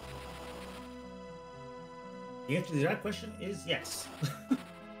 The answer to that question is yes.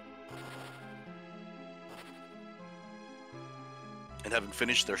 And having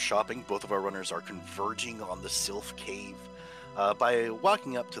finished their shopping, both of our runners are converging on the Sylph Cave by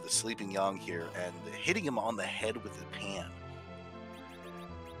walking up to the sleeping Yang here and hitting him on the head with the pan.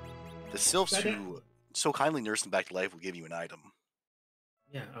 The Sylphs who so kindly nursed him back to life will give you an item.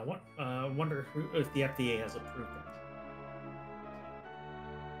 Yeah, I wonder if the FDA has approved that.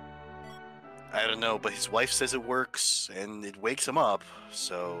 I don't know, but his wife says it works, and it wakes him up,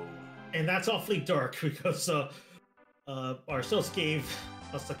 so... And that's awfully dark, because our Sylphs gave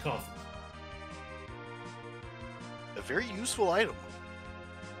us a coffin. A very useful item.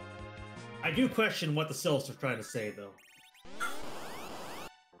 I do question what the Sylphs are trying to say, though.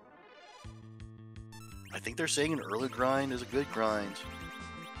 I think they're saying an early grind is a good grind.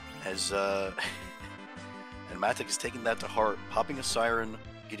 As, and Matic is taking that to heart, popping a Siren,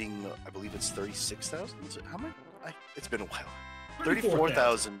 getting, I believe it's 36,000? Is it, how many? It's been a while.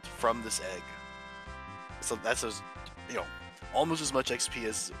 34,000 from this egg. So that's, almost as much XP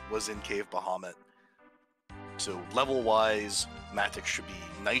as was in Cave Bahamut. So level-wise, Matic should be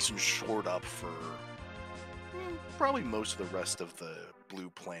nice and shored up for probably most of the rest of the Blue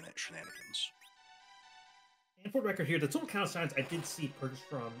Planet shenanigans. And for the record here, the total count signs I did see purchased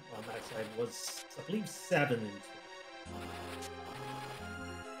from on that side was, I believe, 7 in total.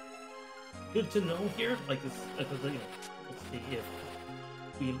 Good to know here, like this, let's see if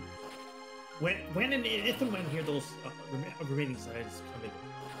we when and if and when here those remaining signs come in.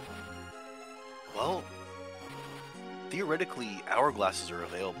 Well, theoretically, hourglasses are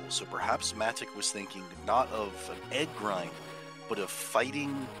available, so perhaps Matic was thinking not of an egg grind, but of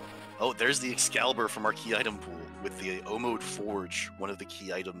fighting. Oh, there's the Excalibur from our key item pool. With the Omode Forge, one of the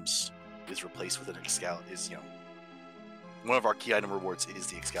key items is replaced with an Excalibur. One of our key item rewards is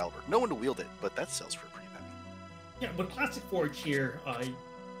the Excalibur. No one to wield it, but that sells for a pretty penny. Yeah, with Classic Forge here,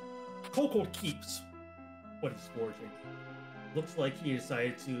 Coco keeps what he's forging. Looks like he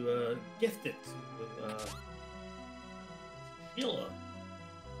decided to gift it to Sheila.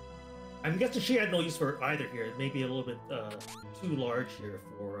 I'm guessing she had no use for either here. It may be a little bit too large here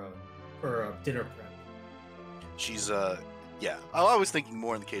for dinner prep. She's, yeah. I was thinking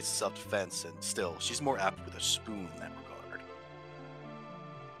more in the case of self-defense, and still, she's more apt with a spoon in that regard.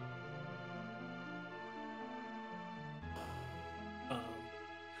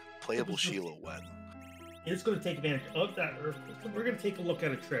 Playable Sheila when? It's going to take advantage of that Earth Crystal. We're going to take a look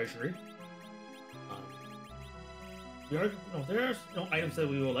at a treasury. There's items that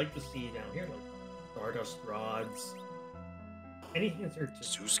we would like to see down here, like Stardust Rods. Anything that's there.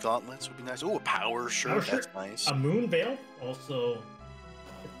 Zeus Gauntlets would be nice. Oh, a Power Shirt, that's nice. A Moon Veil, also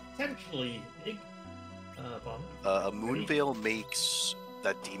potentially big. A Moon Veil makes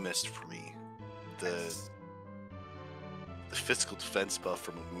that demist for me. The physical defense buff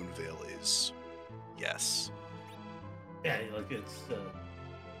from a Moon Veil is yes. Yeah, like it's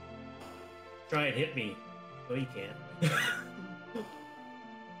try and hit me. No, you can't.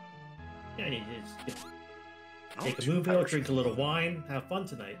 Yeah, you just take a Moon Veil, drink a little wine, have fun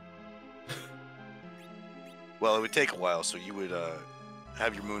tonight. Well, it would take a while, so you would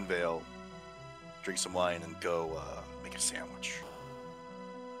have your Moon Veil, drink some wine, and go make a sandwich.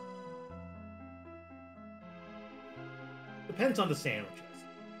 Depends on the sandwiches.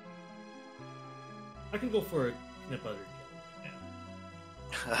 I can go for a peanut butter jelly right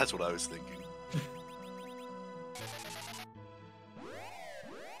now. That's what I was thinking.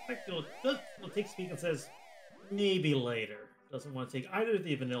 It'll take speak and says maybe later. Doesn't want to take either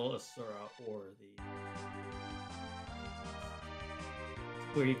the vanilla Asura or the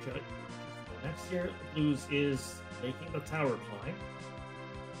where you could. Next year, Blues is making the tower climb.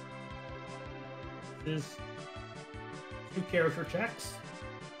 This is 2 character checks,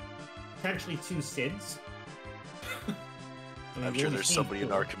 potentially 2 SIDs. I'm sure there's somebody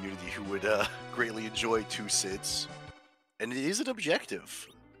in our community who would greatly enjoy 2 SIDs. And it is an objective.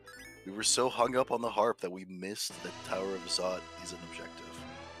 We were so hung up on the harp that we missed that Tower of Zot is an objective.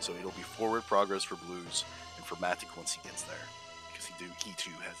 So it'll be forward progress for Blues and for Matic once he gets there. Because he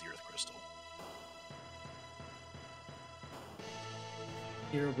too has the Earth Crystal.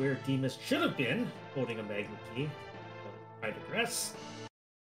 Here where Demas should have been holding a Magma Key. Try to progress.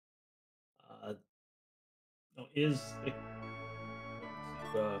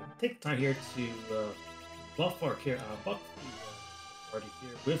 Take time here to buff our buff the party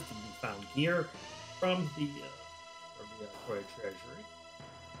here with the newfound gear from the Troy Treasury.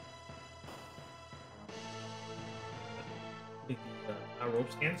 With the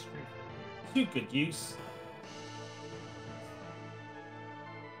ropes and string to good use.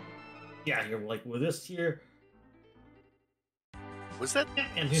 Yeah, here like with this here. Was that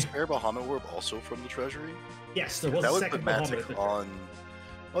spare Bahamut Orb also from the Treasury? Yes, there was a second Bahamut on.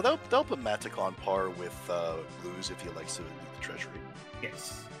 Well, they'll put Matic on par with Blues if he likes to leave the Treasury.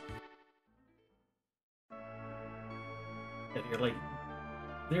 Yes. And you're like,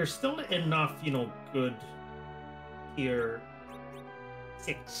 there's still enough, good tier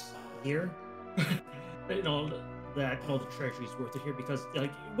 6 here. That the Treasury's worth it here because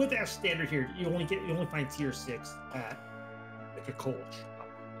like with that standard here, you only find tier 6 at like a coal shop,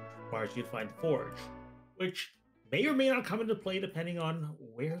 which requires you to find forge, which may or may not come into play depending on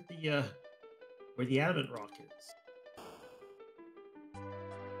where the adamant rock is.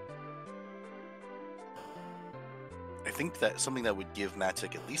 I think that something that would give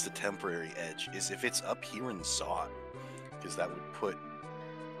Matic at least a temporary edge is if it's up here in Zot, because that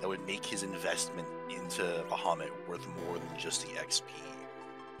would make his investment into Bahamut worth more than just the XP.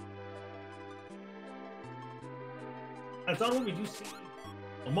 I thought when we do see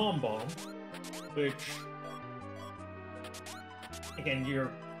a Mom Bomb, which again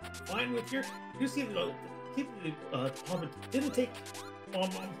you're fine with here. You see the department didn't take Mom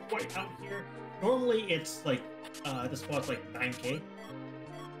Bomb quite out here. Normally it's like this spot's like 9k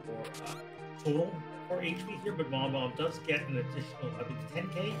for total for HP here, but Mom Bomb does get an additional, I think,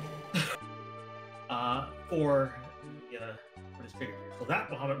 10k for this trigger here. So that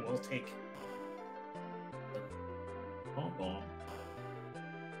Bahamut will take the Mom Bomb.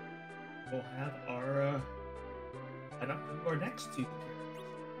 We'll have our and up to our next 2 characters.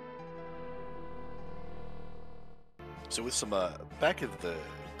 So with some back of the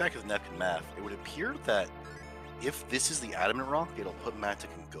napkin math, it would appear that if this is the adamant rock, it'll put Matic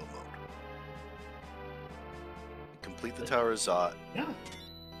in go mode. Complete the Tower of Zot. Yeah.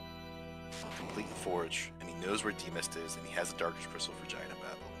 Complete the Forge, and he knows where Demist is, and he has a Darkest Crystal for Giant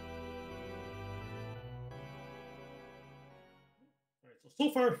Battle. Alright,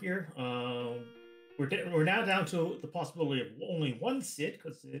 so far here, we're now down to the possibility of only 1 Sid,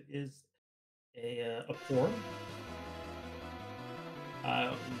 because it is a form.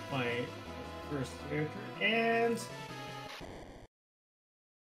 My first character, and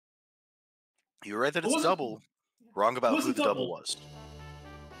you're right that it's double. Wrong about who the double was.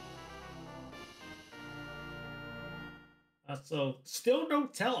 So still no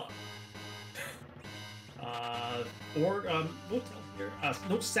Tella. Or no Tella here.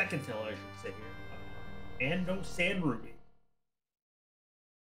 No second Tella, I should say here. And no Sand Ruby.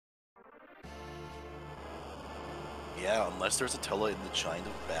 Yeah, unless there's a Tella in the Giant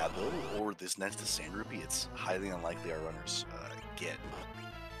of Babel or this next to Sand Ruby, it's highly unlikely our runners get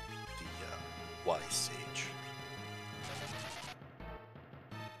the Wise Sage.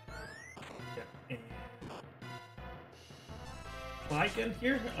 Yeah, and Lycan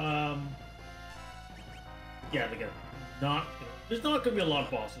here, yeah, again, there's not going to be a lot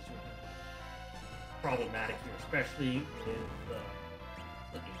of bosses here. Problematic here, especially with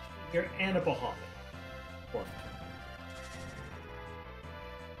the HP here and a Bahamut.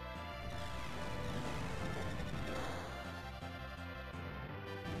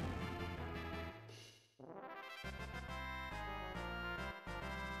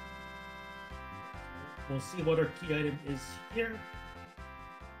 We'll see what our key item is here.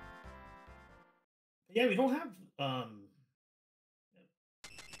 Yeah, we don't have. I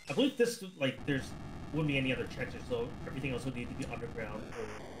believe this wouldn't be any other checkers, so everything else would need to be underground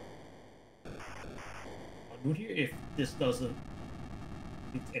or on Moon here. If this doesn't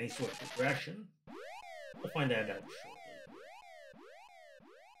lead to any sort of progression, we'll find that out shortly.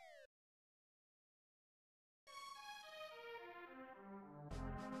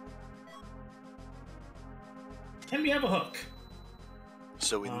 And we have a hook.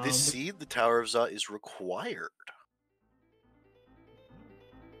 So in this seed, the Tower of Zot is required.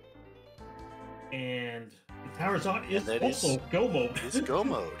 And the tower's on is that also go mode. It's go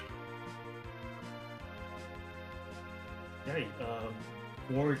mode. Okay,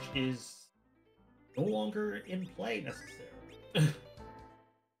 Forge is no longer in play necessarily.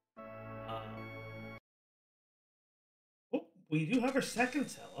 Oh, we do have our second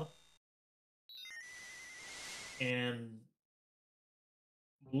Tella. And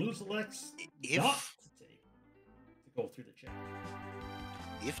Blue selects not to go through the check.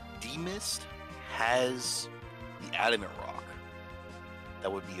 If D-Mist has the Adamant Rock,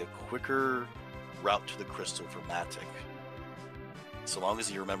 that would be a quicker route to the crystal for Matic. So long as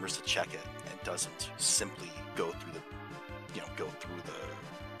he remembers to check it and doesn't simply go through the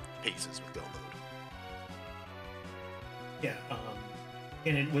paces with go mode. Yeah,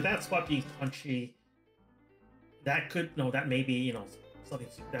 and with that spot being punchy, that may be, something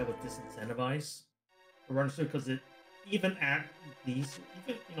that would disincentivize the runners through, because even at these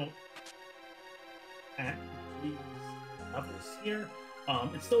levels here,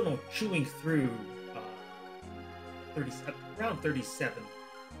 it's still chewing through 37 around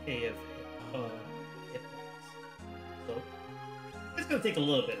 37k of hit points. So it's gonna take a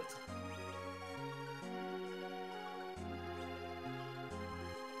little bit of time.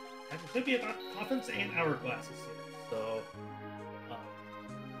 And it's gonna be about coffins and hourglasses here. So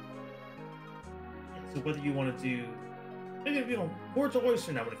so whether you want to do maybe more to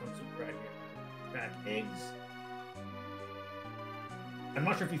oyster now when it comes to bread here. Crack eggs. I'm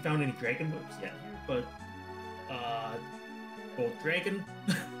not sure if we found any dragon whips yet here, but Gold Dragon.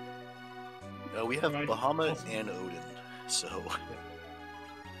 We have Bahamut and Odin, so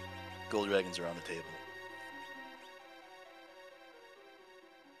Gold Dragons are on the table.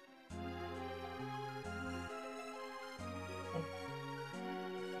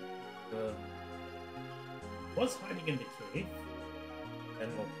 Was hiding in the cave,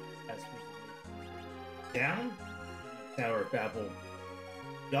 and as we down, Tower of Babel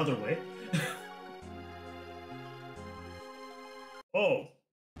the other way. Oh,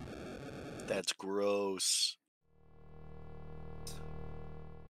 that's gross.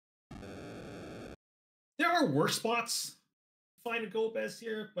 There are worse spots to find a Golbez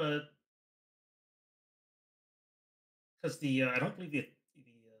here, but because I don't believe the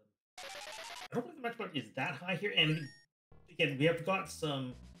match point is that high here, and again, we have got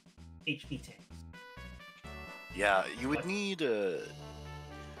some HP tanks. Yeah, you would need a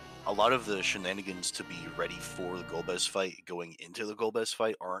lot of the shenanigans to be ready for the Golbez fight. Going into the Golbez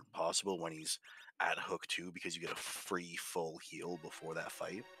fight aren't possible when he's at hook 2, because you get a free full heal before that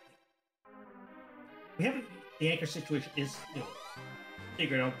fight. We haven't. The anchor situation is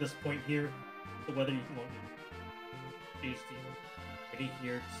figured out at this point here. So whether you can ready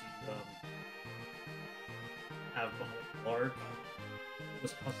here to have Larg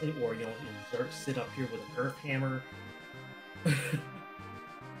was constantly, or Zerg sit up here with an Earth Hammer.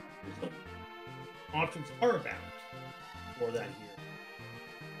 Options are abound for that here.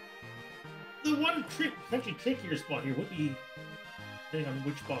 The one potentially trickier spot here would be depending on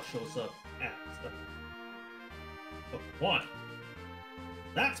which boss shows up at hook 1.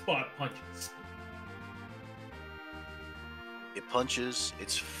 That spot punches. It punches,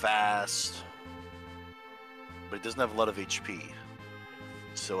 it's fast, but it doesn't have a lot of HP.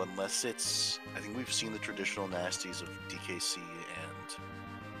 So unless it's, I think we've seen the traditional nasties of DKC and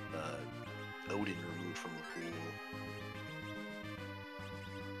Odin removed from the pool.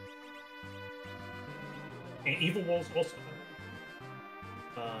 And Evil Walls also.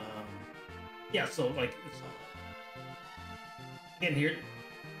 Yeah, so again here,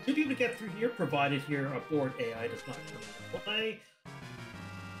 to be able to get through here, provided here a board AI does not come into play.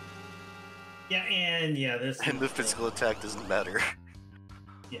 Yeah, and this. And the physical attack doesn't matter.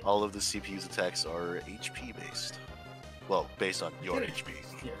 Yeah. All of the CPU's attacks are HP based. Well, based on your HP.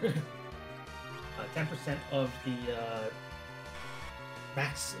 Yeah. 10% of the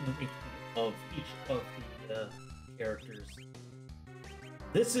maximum HP of each of the characters.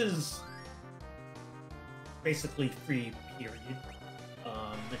 This is basically free, period.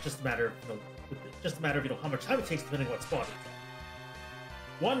 It's just a matter of how much time it takes depending on what spot it's at.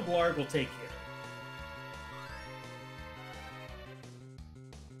 One Blarg will take care.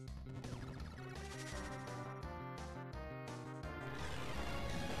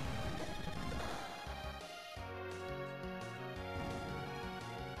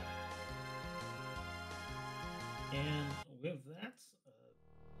 And with that,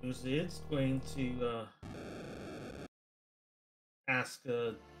 Luzid's going to ask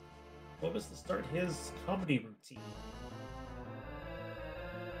what was to start his comedy routine.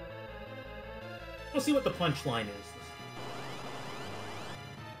 We'll see what the punchline is.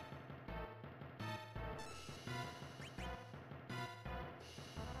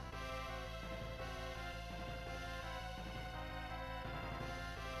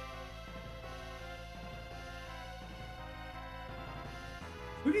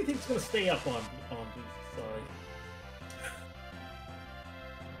 Who do you think's gonna stay up on Blue's side?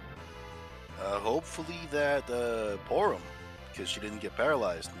 Hopefully that Porum, because she didn't get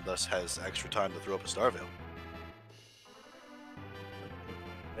paralyzed and thus has extra time to throw up a Star Veil.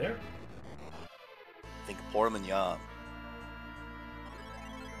 There. I think Porum and Yam.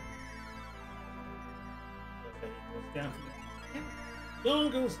 Okay, goes down.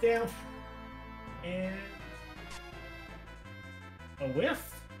 Zone goes down, and a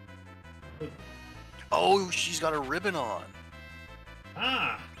whiff. Oh, she's got a ribbon on.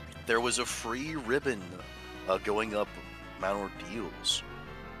 Ah, There was a free ribbon going up Mount Ordeals.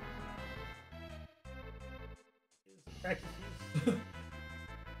 effective use.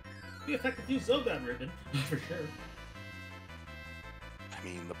 The effective use of that ribbon for sure. I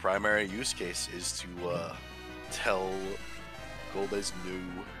mean, the primary use case is to tell Golbez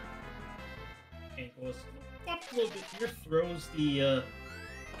no. And goes up a little bit here, throws the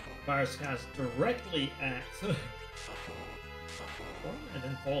virus cast directly at and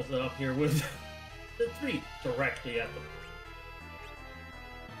then follows it up here with the 3 directly at them.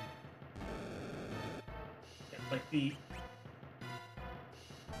 Yeah, like the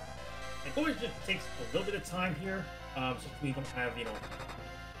it always just takes a little bit of time here, since we don't have, you know,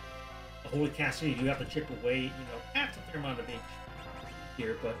 a holy caster. You do have to chip away, you know, adds a fair amount of HP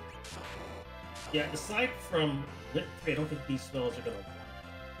here, but yeah, aside from Lit 3, I don't think these spells are gonna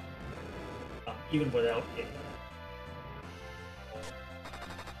work, even without it.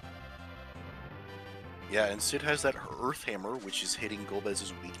 Yeah, and Sid has that Earth Hammer, which is hitting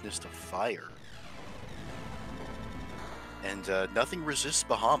Golbez's weakness to fire. And nothing resists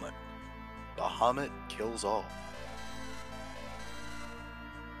Bahamut. Bahamut kills all.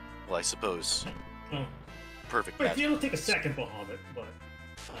 Well, I suppose. Oh. Perfect But match. it'll take a second Bahamut, but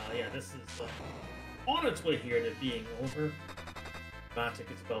yeah, this is on its way here to being over.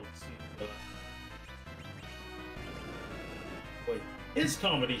 Matic is about to his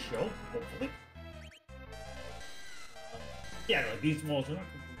comedy show, hopefully. Yeah, like these walls are not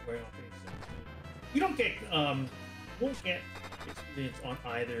going to be wearing off anything. You don't get, won't get experience on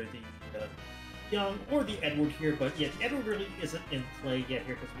either the Young or the Edward here, but yeah, the Edward really isn't in play yet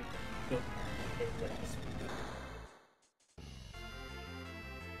here because we don't have this.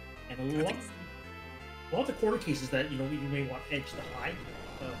 And a lot of the corner cases that, you know, you may want edge to hide,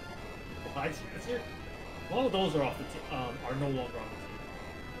 stats here, a lot of those are off the are no longer on the table.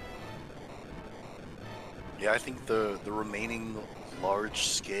 Yeah, I think the remaining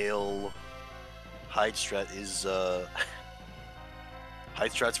large-scale hide strat is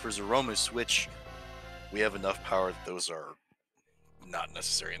hide strats for Zeromus, which we have enough power that those are not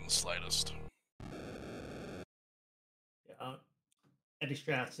necessary in the slightest. Yeah, edge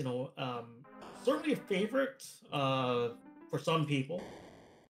strats, you know, certainly a favorite for some people.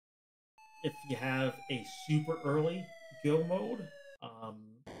 If you have a super early go mode,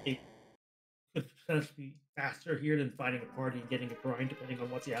 it could potentially be faster here than finding a party and getting a grind depending on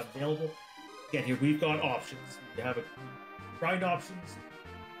what you have available. Again, here we've got options. We have grind options,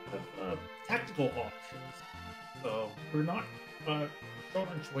 tactical options. So we're not short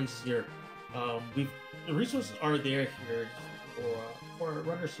on choice here. The resources are there here for our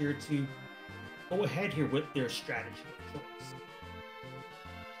runners here to go ahead here with their strategy of choice.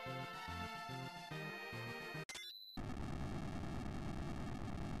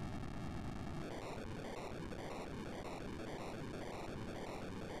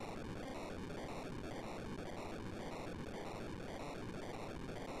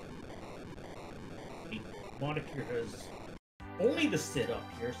 Moniker has only the sit up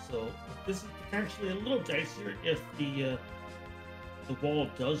here, so this is potentially a little dicier if the wall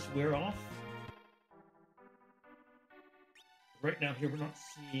does wear off. Right now here we're not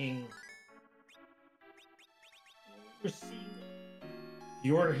seeing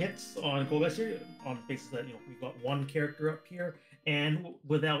fewer hits on Golbez here on the basis that, you know, we've got one character up here and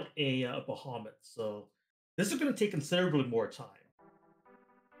without a Bahamut, so this is going to take considerably more time.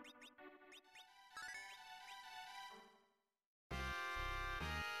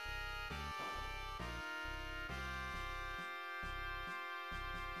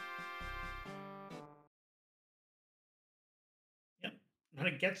 And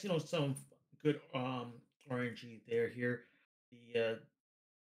it gets, you know, some good RNG there here. The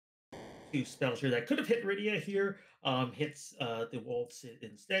 2 spells here that could have hit Rydia here hits the Waltz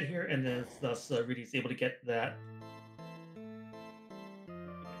instead here, and then thus Rydia is able to get that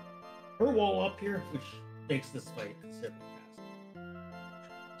her wall up here, which makes this fight considerably faster.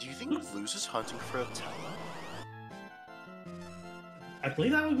 Do you think Blues is hunting for a Tella? I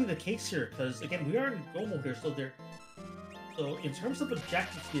believe that would be the case here, because again, we are in go mode here, so they're So in terms of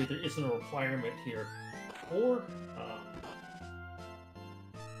objectives here, there isn't a requirement here for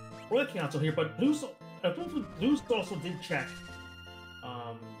the council here, but Blues, I believe Blues also did check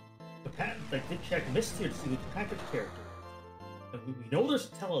did check Mist here to see who the package character is. And we know there's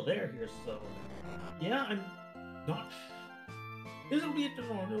Tella here, so yeah, I'm not. It'll be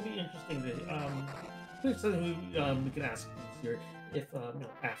interesting to there's something we can ask here if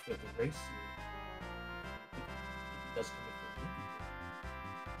after the race here, it does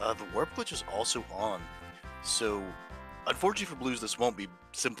come in. The warp glitch is also on, so unfortunately for Blues, this won't be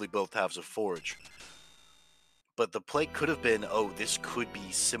simply both halves of Forge. But the play could have been, oh, this could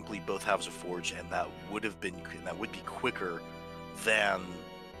be simply both halves of Forge, and that would be quicker than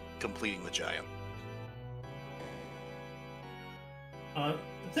completing the giant.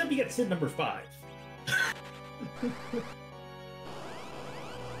 Instead we get Sid number 5.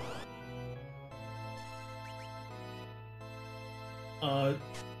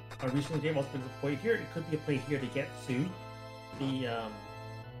 A recent game also been a play here. It could be a play here to get to the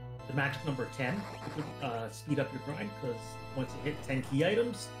match number 10. It could speed up your grind, because once you hit 10 key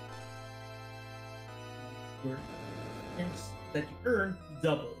items, your experience that you earn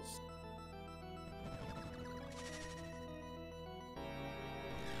doubles.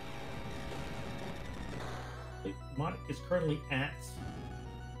 Monic is currently at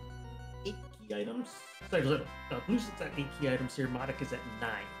 8 key items. Sorry, Blue's at 8 key items here. Monic is at 9.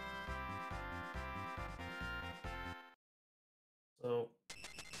 So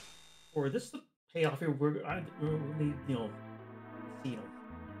for this to pay off here, we're need see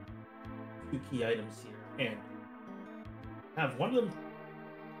 2 key items here, and have one of them.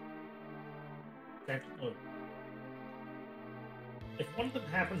 If one of them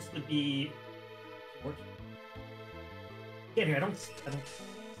happens to be again here, I don't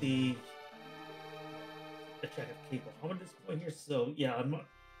see a check of cable home at this point here. So yeah, I'm not.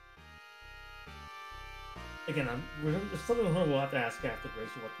 Again, there's something we'll have to ask after the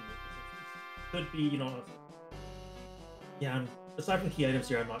race what the could be. Yeah, aside from key items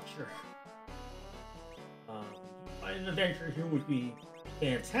here, I'm not sure. An adventure here would be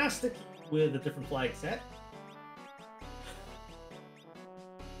fantastic with a different flag set.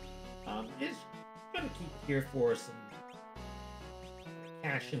 It's gonna keep here for some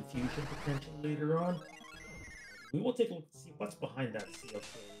cash infusion potential later on. We will take a look to see what's behind that CLK.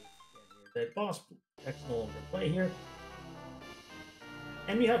 The boss X no longer play here.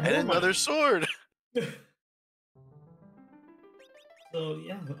 And we have more another money. Sword! So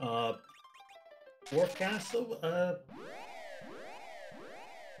yeah, Dwarf Castle, a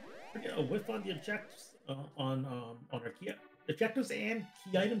whiff on the objectives on our key objectives and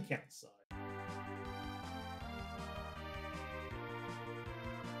key item count side.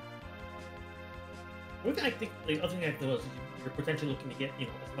 I think the other thing I thought is you're potentially looking to get as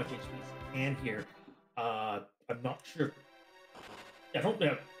much HP as you can here. I'm not sure. I'm not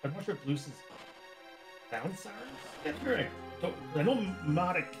sure if Blues is bound sirens here. I know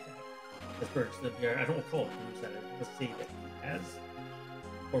Modic has purchased them here. I don't recall Blues that let's say that he has,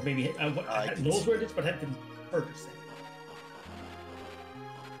 or maybe knows where it is, but had been purchasing.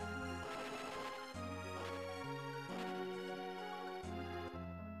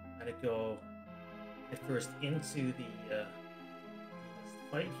 Gotta go first into the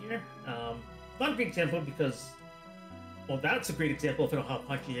fight here. Not a great example because, well, that's a great example of how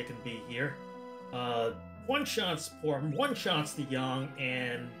punchy it can be here. One-shots Porm, one-shots the Young,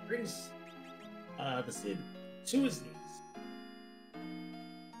 and brings the Cid to his knees.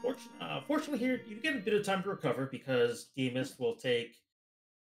 Fortunately here, you get a bit of time to recover because Demus will take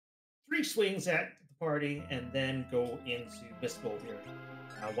 3 swings at the party and then go into Mist Bolt here.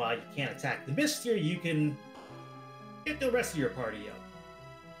 While you can't attack the Mist here, you can get the rest of your party up.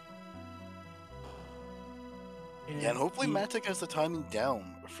 And hopefully Matic has the timing down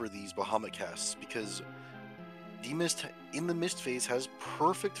for these Bahamut casts, because D-Mist in the Mist phase has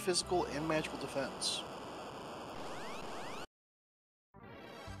perfect physical and magical defense.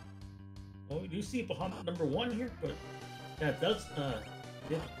 Well, we do see Bahamut number 1 here, but that does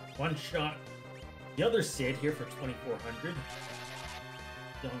one-shot the other Cid here for 2,400.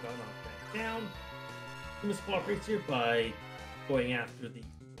 Young got knocked back down. Demus cooperates here by going after the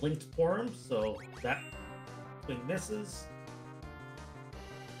linked forum, so that swing misses.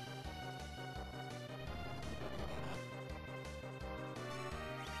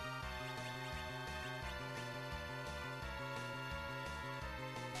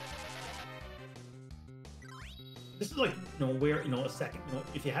 This is like where a second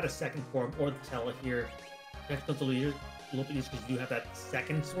if you had a second form or the Tela here, that's a little bit easier because you have that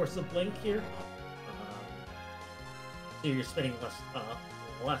second source of blink here. So you're spending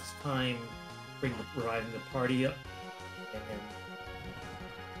less time reviving the party up, and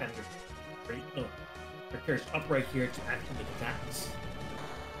kind of your character's up right here to actually make attacks.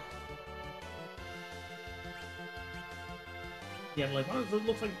 Yeah, like it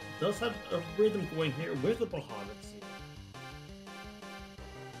looks like it does have a rhythm going here with the Bahamut.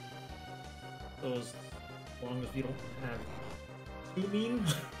 So as long as we don't have too mean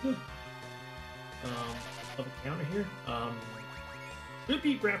of a counter here, should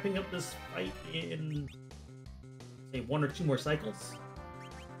be wrapping up this fight in say 1 or 2 more cycles.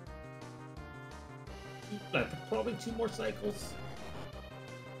 Probably 2 more cycles.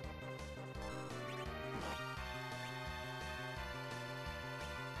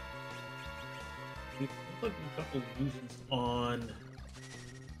 We've got a couple illusions on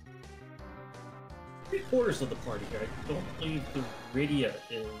 3/4 of the party here. I don't believe the Radia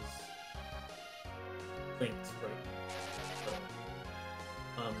is linked right now. So,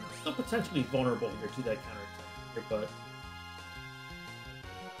 still potentially vulnerable here to that counterattack here, but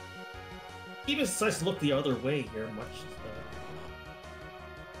even decides to look the other way here, much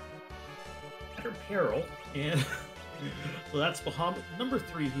at her peril. And so that's Bahamut number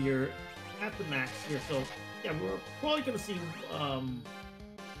 3 here at the max here. So yeah, we're probably going to see.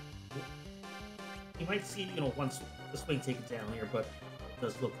 You might see, once the swing taken down here, but it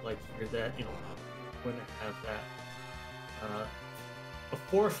does look like here that we're going to have that a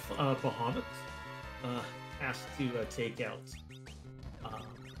 4th Bahamut has to take out.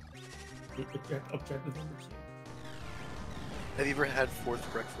 Objective number 2. Have you ever had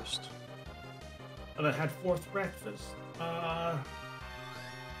 4th breakfast? Have I had 4th breakfast? I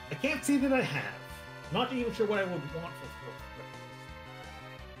can't say that I have. Not even sure what I would want for 4th breakfast.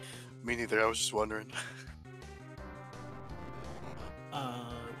 Me neither, I was just wondering.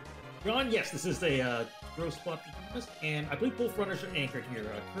 John, yes, this is a gross spot, and I believe both runners are anchored here.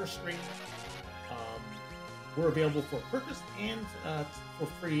 Curse Ring were available for purchase and for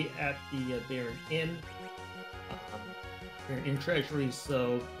free at the Baron Inn Treasury.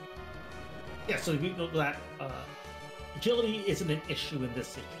 So yeah, so we know that agility isn't an issue in this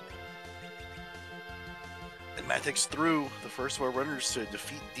situation. And Matix through the first of our runners to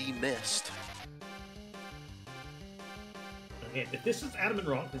defeat D Mist. And if this is Adamant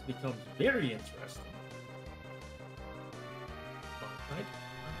Rock, this becomes very interesting. Right?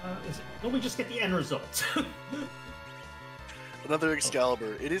 No, we just get the end result. Another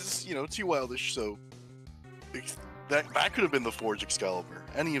Excalibur. It is, too wildish, so that could have been the Forge Excalibur.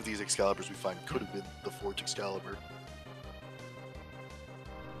 Any of these Excaliburs we find could have been the Forge Excalibur.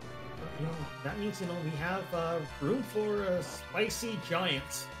 That means, we have room for a spicy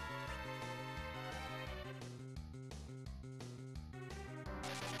giant.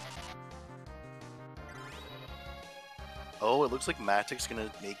 Oh, it looks like Matic's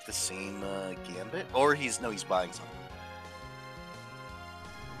gonna make the same gambit, or he's buying something.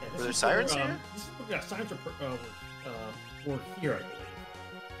 Yeah, Are there sirens here? Sirens are for here, I believe.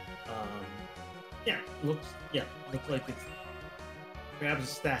 Yeah, looks like it grabs a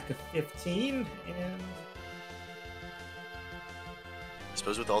stack of 15, and I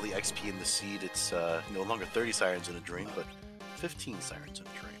suppose with all the XP in the seed, it's no longer 30 sirens in a dream, but 15 sirens in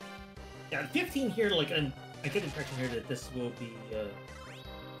a dream. Yeah, 15 here, and I get the impression here that this will be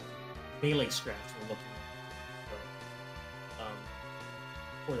melee strats we're looking at. So,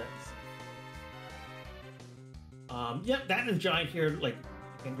 for that. Yeah, that and giant here, and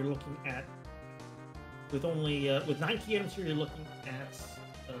you're looking at with only with 90 items here, you're looking at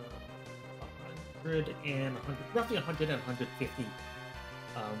 100 and 100, roughly 100 and 150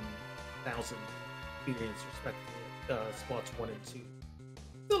 thousand experience respectively at spots 1 and 2.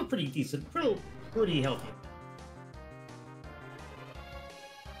 Still a pretty decent, pretty healthy.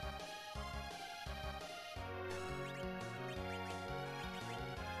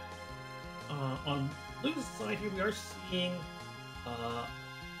 On Luke's side here, we are seeing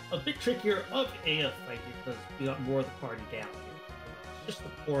a bit trickier of a fight here because we got more of the party down here. It's just the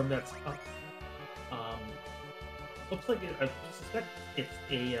form that's up. Looks like I suspect it's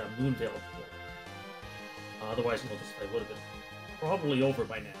a Moonveil form. Otherwise, this fight would have been probably over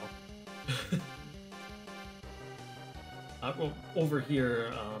by now. Well, over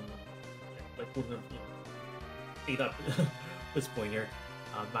here, would have stayed up at this point here.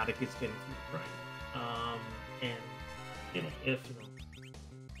 Matic is getting through the grind. And if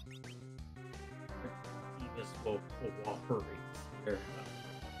Davis will cooperate here,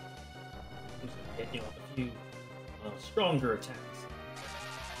 a few stronger attacks.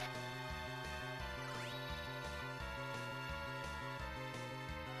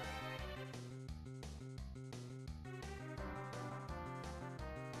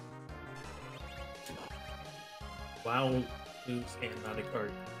 Wild Moves and not a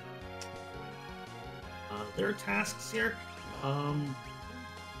card. Their tasks here.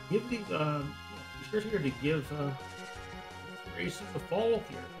 Give the be sure here to give races a follow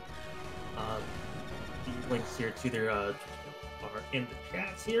here. The links here to their are in the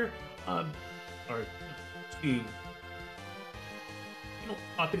chats here. Are two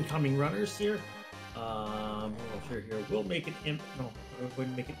up and coming runners here. I'm sure here we'll make an we're going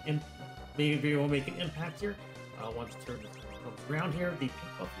to make an maybe we'll make an impact here. Once the tournament comes around here, the Pink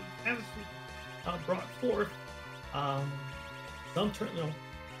Puff League has brought forth some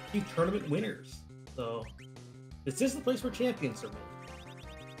few tournament winners. So this is the place where champions are made.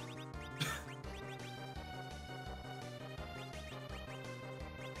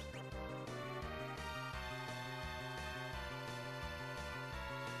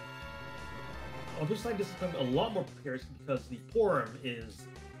 On this side, this is going to be a lot more precarious because the forum is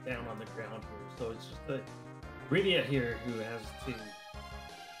down on the ground here. So it's just the Rydia here who has to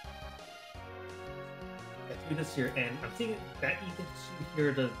get through this here. And I'm seeing that Ethan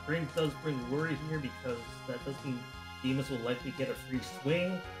here does bring worry here because that does mean Demas will likely get a free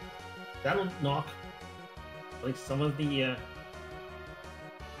swing. That'll knock like some of the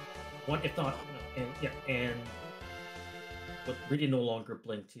one, if not, and but Rydia no longer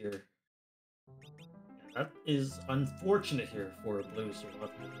blinked here. That is unfortunate here for Blues here.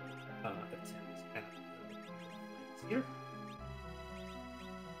 Attempts at here.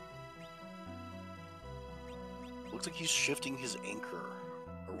 Looks like he's shifting his anchor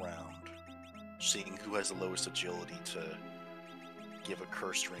around, seeing who has the lowest agility to give a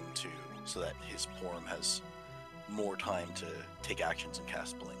curse ring to, so that his Porum has more time to take actions and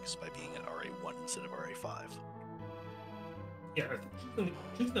cast blinks by being at RA1 instead of RA5. Yeah, I think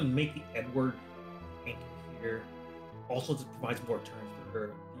she's gonna make the Edward anchor here. Also, this provides more turns for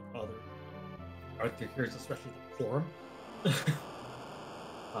her. The other Arthur here is especially the Porum.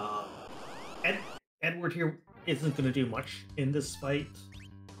 Edward here isn't going to do much in this fight.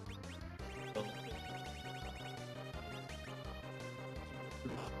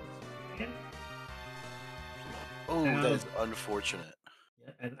 Oh, that is unfortunate.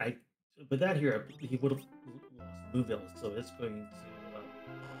 Yeah, and with that here, he would have lost Moville, so it's going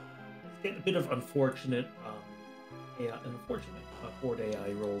to get a bit of unfortunate, board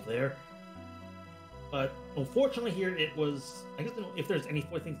AI roll there. But unfortunately here, it was, I guess if there's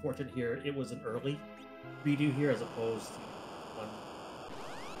anything fortunate here, it was an early redo here as opposed to one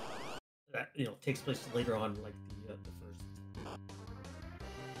that, takes place later on, like the first.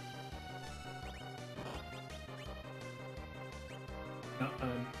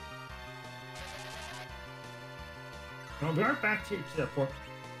 Now we are back to that port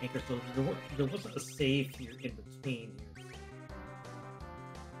anchor, so there wasn't a save here in between here.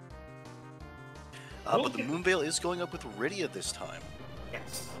 But the Moonveil is going up with Rydia this time.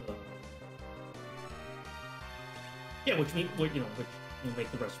 Yes. Yeah, which will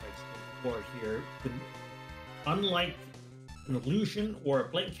make the rest fights more here. Unlike an illusion or a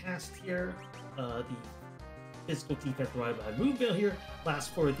blank cast here, the physical defense provided by Moonveil here lasts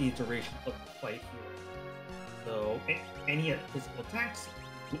for the duration of the fight here. So any physical attacks,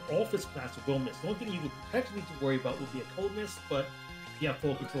 all physical attacks will miss. The only thing you would potentially need to worry about would be a cold miss, but if you have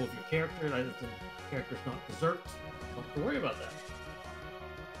full control of your character, and the character's not berserked, you don't have to worry about that.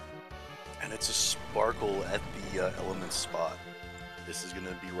 And it's a sparkle at the element spot. This is going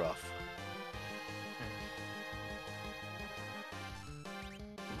to be rough.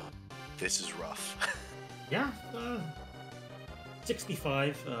 This is rough. Yeah,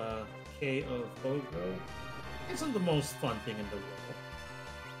 65k of Bogo isn't the most fun thing in the world.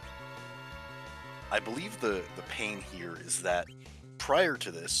 I believe the pain here is that prior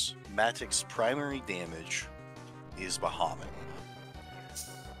to this, Matic's primary damage is Bahamut.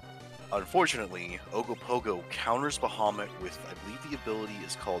 Unfortunately, Ogopogo counters Bahamut with, I believe the ability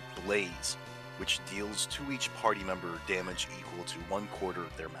is called Blaze, which deals to each party member damage equal to 1/4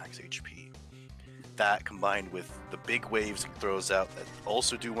 of their max HP. That combined with the big waves it throws out that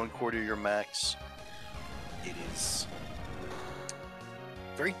also do 1/4 of your max, it is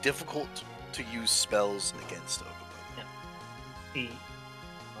very difficult to use spells against Ogopogo.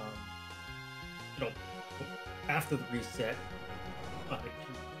 Yeah. After the reset,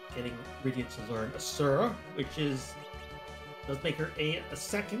 getting Rydia to learn Asura, which does make her a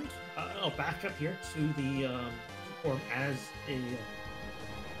second backup here to the form as a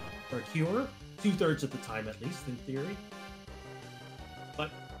cure, 2/3 of the time at least in theory.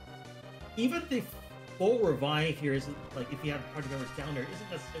 But even the full revive here isn't, like, if you have party members down there, isn't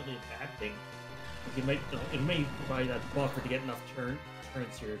necessarily a bad thing. It may provide that buffer to get enough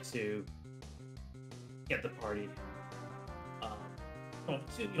turns here to get the party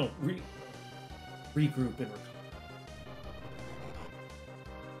regroup and recover.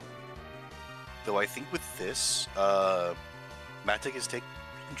 Though I think with this, Matic has taken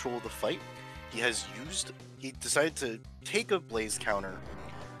control of the fight. He decided to take a blaze counter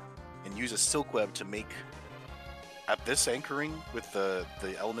and use a silk web to make, at this anchoring with the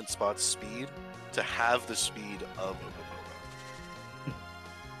element spot's speed, to have the speed of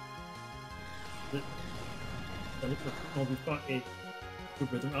Well, we've got a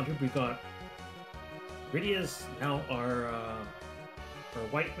good rhythm out here. We've got Ridia's now our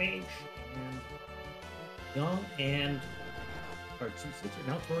white mage, and Young and our two sisters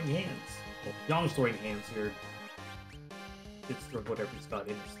are now throwing hands. Well, Young's throwing hands here. It's throw whatever he's got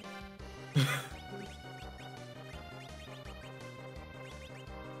in his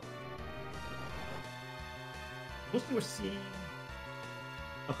Mostly we're seeing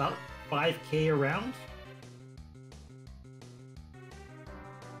about 5k around.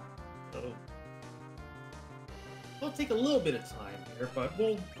 So it'll take a little bit of time here, but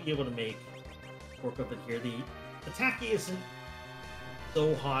we'll be able to make work of it here. The attack isn't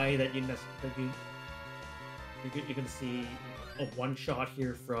so high that you're going to see a one shot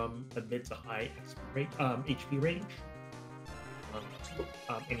here from a mid to high HP range to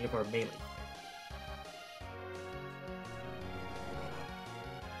any of our melee.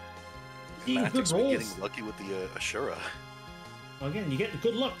 Matic's been getting lucky with the Ashura. Well, again, you get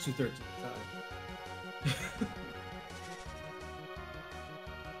good luck 2/3 of the time.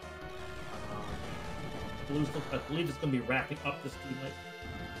 I believe it's going to be wrapping up this team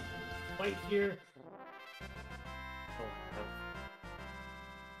fight here.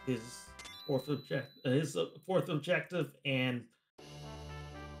 His fourth objective, and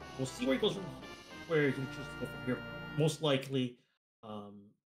we'll see where he goes from where he can choose to go from here. Most likely,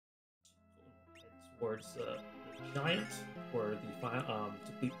 towards the giant for the final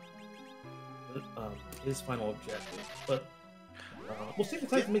his final objective. But we'll see if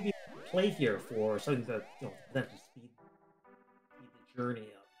it's like maybe play here for something that that to speed the journey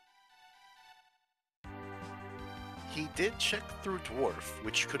up. He did check through Dwarf,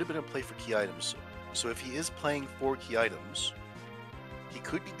 which could have been a play for key items. So if he is playing 4 key items, he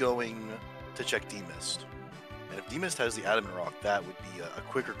could be going to check D-Mist. And if D-Mist has the Adamant Rock, that would be a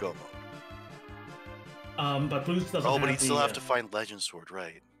quicker go mode. But Blues doesn't. Oh, but he'd still have to find Legend Sword,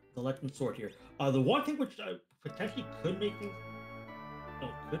 right? The Legend Sword here. The one thing which potentially could make me,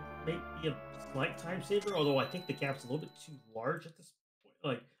 could make me a slight time saver, although I think the gap's a little bit too large at this point.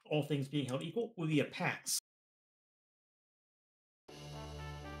 Like all things being held equal, would be a pass.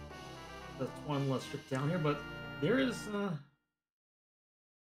 That's one less strip down here, but there is.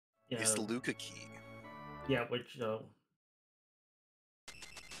 Yeah. It's the Luca key. Yeah, which. Now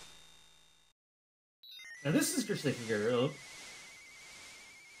this is interesting here.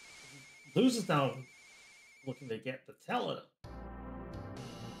 Luz is now looking to get the Tella.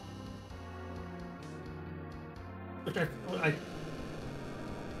 Which I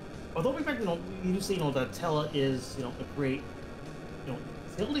although we might you see that Tella is a great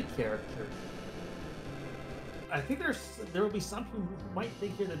utility character. I think there will be some who might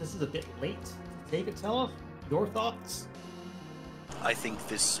think here that this is a bit late to take a Tella. Your thoughts? I think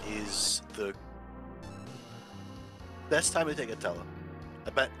this is the best time to take a Tella.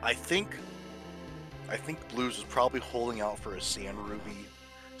 I think Blues was probably holding out for a Sand Ruby,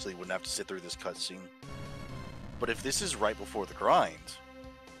 so he wouldn't have to sit through this cutscene. But if this is right before the grind,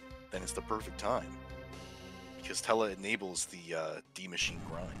 then it's the perfect time, because Tella enables the D-Machine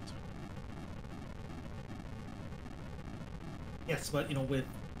grind. Yes, but with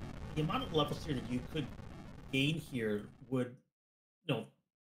the amount of levels here that you could gain here, would the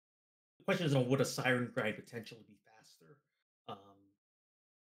question is, would a Siren grind potentially be faster?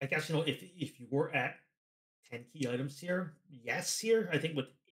 I guess if you were at 10 key items here, yes. Here, I think with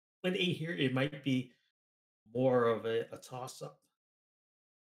 8 here, it might be more of a toss up.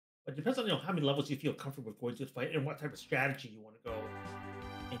 But it depends on how many levels you feel comfortable with going to the fight and what type of strategy you want to go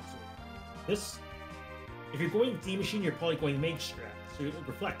into. This, if you're going D-Machine, you're probably going Mage strats, so you'll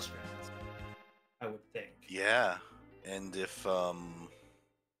reflect strats, I would think. Yeah, and if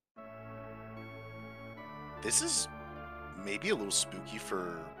this is maybe a little spooky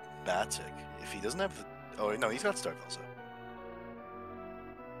for Matic. If he doesn't have the... Oh, no, he's got Star Velsa.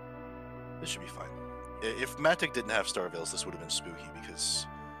 This should be fine. If Matic didn't have Star Veils, this would have been spooky, because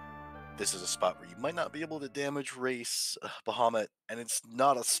this is a spot where you might not be able to damage race Bahamut, and it's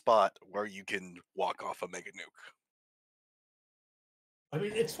not a spot where you can walk off a Mega Nuke. I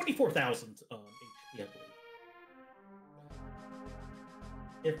mean, it's 24,000 HP, I believe.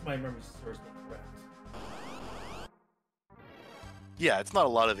 If my memory serves me correct. Yeah, it's not a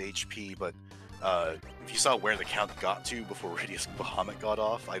lot of HP, but if you saw where the count got to before Radius Bahamut got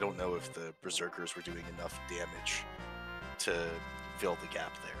off, I don't know if the Berserkers were doing enough damage to fill the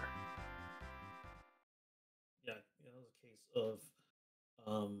gap there. Yeah, that was a case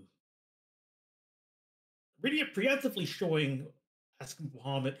of really preemptively showing, asking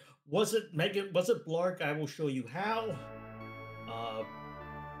Muhammad, was it Megan? Was it Blarg? I will show you how. Uh,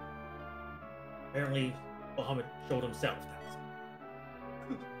 Apparently, Muhammad showed himself.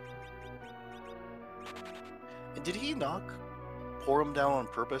 And did he knock Porum down on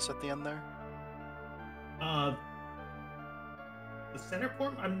purpose at the end there? Uh, the center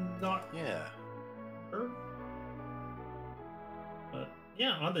form, I'm not Yeah. sure. But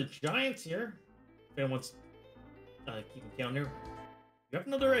yeah, on the Giants here, if anyone's keeping count here, you have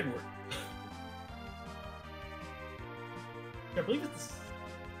another Edward. I believe it's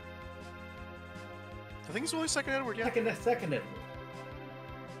I think it's only second Edward, yeah. second Edward.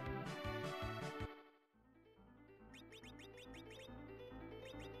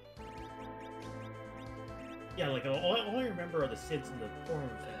 Yeah, like all I remember are the Sids and the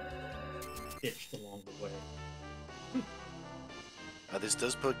forms and stitched along the way. This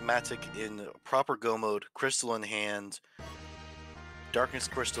does put Matic in proper Go mode, Crystal in hand, Darkness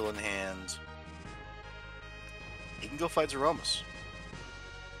Crystal in hand. He can go fight Zeromus.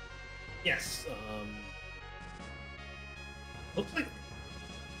 Yes. Looks like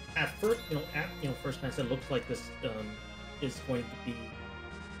at first, first glance, it looks like this is going to be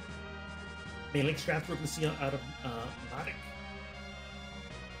melee straps we're going to see out of Matic.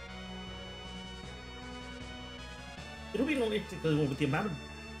 It'll be a little interesting because with the amount of,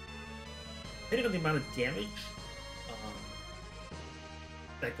 depending on the amount of damage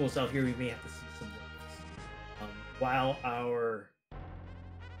that goes out here, we may have to see some nerfs. While our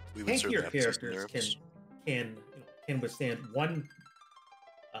tankier characters can withstand one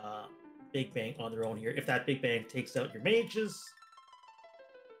big bang on their own here. If that big bang takes out your mages,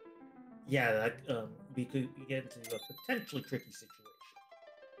 yeah, that we could get into a potentially tricky situation.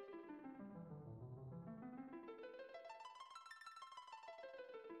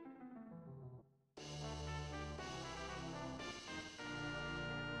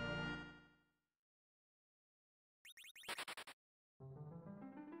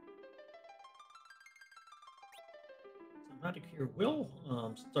 Matic here will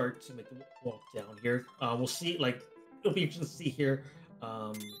start to make the walk down here. We'll see, like, it'll be interesting to see here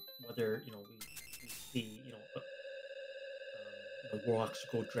whether, we see, Warlocks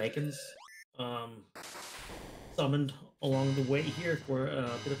go dragons summoned along the way here for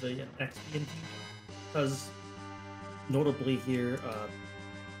a bit of an XP infusion. Because, notably here,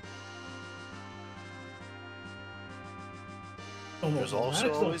 there's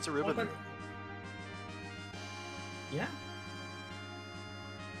also always the ribbon. Yeah.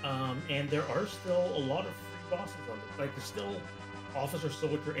 And there are still a lot of free bosses on it. Like, there's still Officer,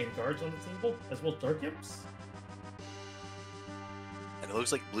 Soldier, and Guards on the table, as well as Dark Imps. And it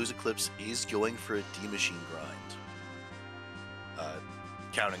looks like Blues Eclipse is going for a D-Machine grind.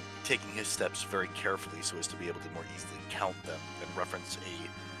 Taking his steps very carefully so as to be able to more easily count them and reference a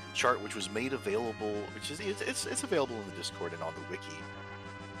chart which was made available, which is it's available in the Discord and on the wiki,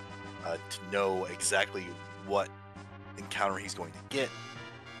 to know exactly what encounter he's going to get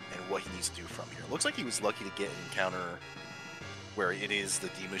and what he needs to do from here. Looks like he was lucky to get an encounter where it is the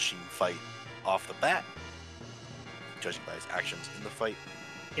D-Machine fight off the bat, judging by his actions in the fight.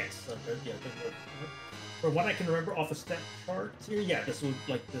 Yes, from what I can remember off the step charts here, yeah, this was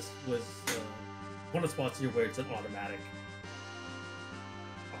one of the spots here where it's an automatic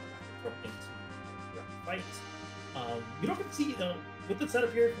throw into fight. We don't get to see with the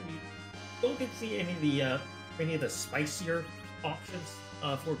setup here. We don't get to see any of the spicier options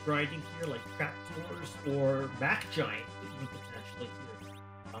for grinding here, like Trapdoors or Mac Giant, that even potentially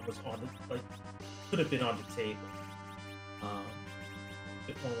here was on the, like, could have been on the table.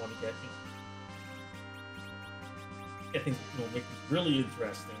 If one wanted to get things, make things really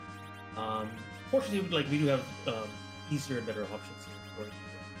interesting. Fortunately, we do have easier and better options here for you.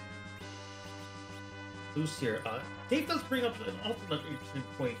 Loose here. Dave does bring up an ultimate interesting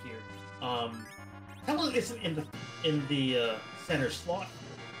point here. Helen isn't in the center slot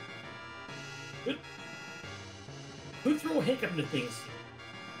here. Could throw a hiccup into things here.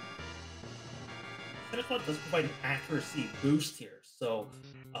 Center slot does provide an accuracy boost here, so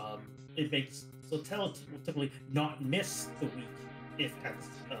it makes Tell will typically not miss the week if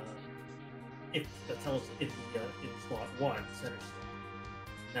the Tell is in slot 1 center slot.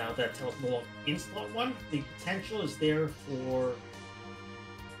 Now that Tell is no longer in slot 1, the potential is there for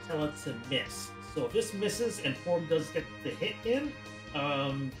Tell to miss. So if this misses and Form does get the hit in,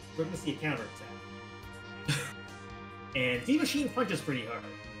 we're gonna see a counterattack. And D Machine punches pretty hard.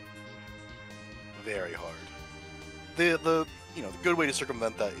 Very hard. The good way to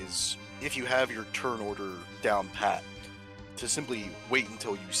circumvent that is if you have your turn order down pat, to simply wait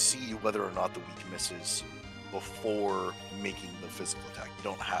until you see whether or not the weak misses before making the physical attack. You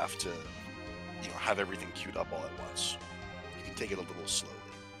don't have to, have everything queued up all at once. You can take it a little slowly.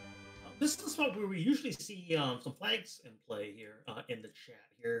 This is the spot where we usually see some flags in play here in the chat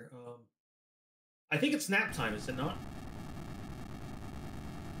here. I think it's nap time, is it not?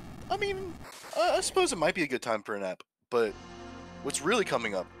 I mean, I suppose it might be a good time for a nap, but what's really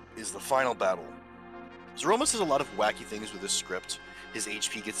coming up is the final battle. Zeromus does a lot of wacky things with his script. His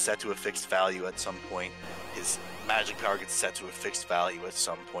HP gets set to a fixed value at some point. His magic power gets set to a fixed value at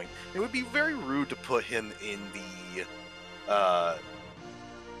some point. It would be very rude to put him in the,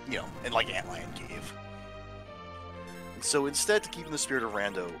 in like Antlion Cave. So instead, to keep in the spirit of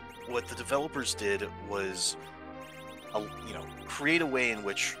Rando, what the developers did was, create a way in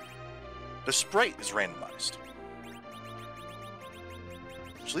which the sprite is randomized.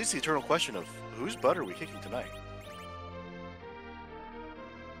 Which leads to the eternal question of, whose butt are we kicking tonight?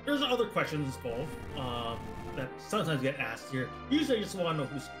 There's other questions involved that sometimes get asked here. Usually I just want to know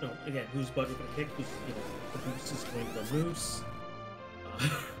whose butt we're going to kick, the Moose is going to the Moose.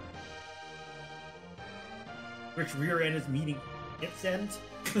 Which rear end is meeting its end.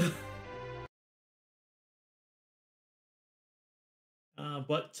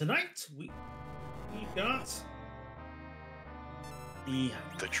 But tonight we got the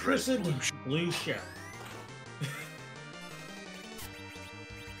Tristan Blue Shell. The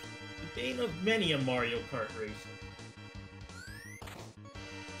bane of many a Mario Kart racer.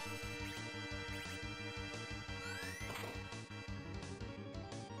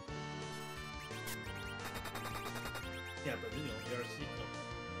 Yeah, but we are seeing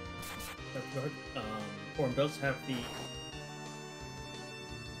Form does have the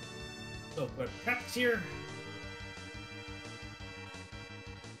but attacks here.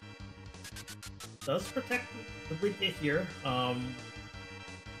 Does protect the big hit here.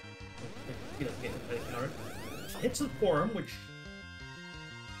 He doesn't get hit by the counter. Hits the Forum, which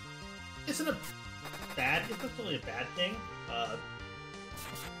isn't really a bad thing.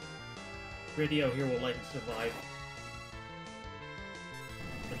 Radio here will likely survive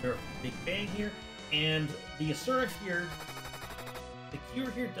the nerf Big Bang here, and the Asura here. The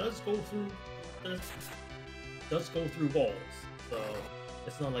cure here does go through walls, so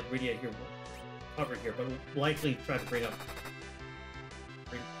it's not like Radio here will cover here, but we'll likely try to bring back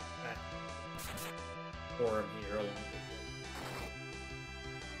Forum here along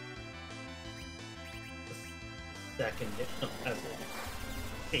the second as a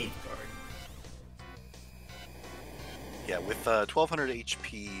safeguard. Yeah, with 1200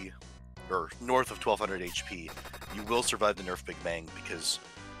 HP, or north of 1200 HP, you will survive the nerf Big Bang, because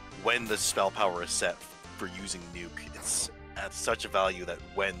when the spell power is set for using Nuke, it's at such a value that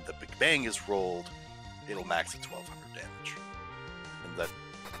when the Big Bang is rolled, it'll max at 1200 damage. And that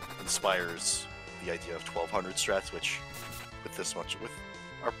inspires the idea of 1200 strats, which, with this much,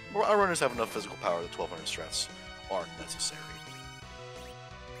 our runners have enough physical power that 1200 strats aren't necessary.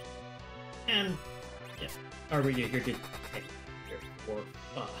 And, yeah, our radio here did take here for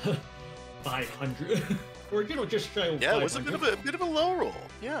 500. Or, just try. Yeah, it was a bit of a low roll.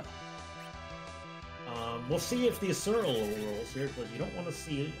 Yeah. We'll see if the Asura low rolls here, because you don't want to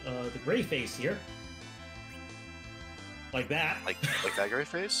see the gray face here. Like that. Like that gray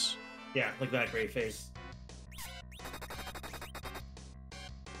face? Yeah, like that gray face.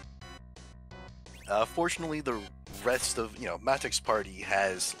 Fortunately, the rest of, Matik's party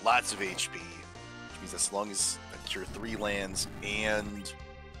has lots of HP, which means as long as Cure 3 lands and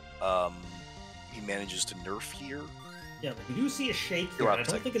he manages to nerf here. Yeah, but we do see a shake here. I don't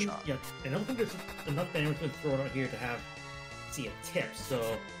think there's enough damage been thrown out here to see a tip.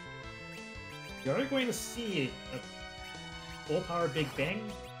 So you are going to see a full power Big Bang,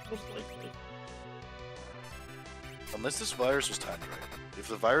 most likely. Unless this virus was timed right. If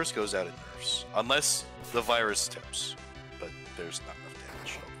the virus goes out, it nerfs. Unless the virus tips, but there's not enough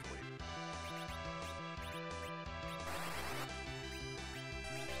damage, hopefully.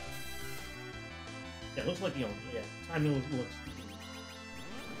 Yeah, it looks like, timing looks...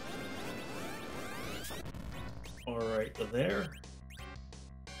 Alright, so there.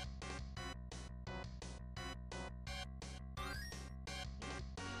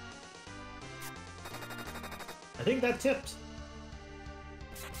 I think that tipped.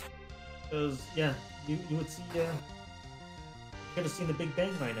 Because, yeah, you would see, should have seen the Big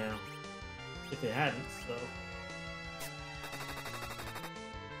Bang by now. if it hadn't. So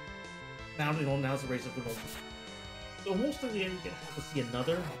now now's the race of the. So most of the end, you're gonna have to see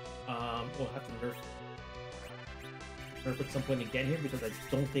another. We'll have to nerf at some point again here because I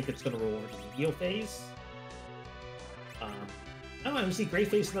don't think it's gonna roll over to the Neo phase. Oh, we see Gray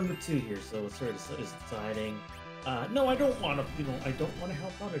Face number 2 here, so it sort of is deciding. No, I don't want to. I don't want to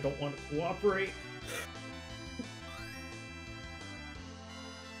help out. I don't want to cooperate.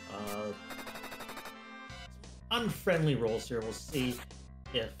 Unfriendly rolls here. We'll see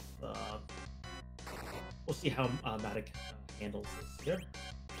if we'll see how Matic handles this here.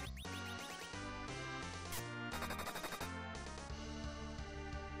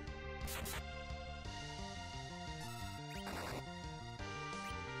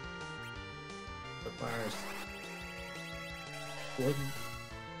 Requires Gordon.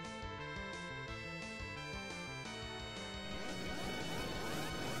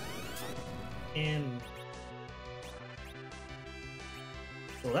 And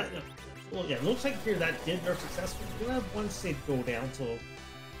so that, well, yeah, it looks like here that did nerf successful. We're gonna have one save go down, so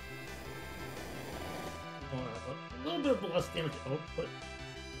a little bit of less damage output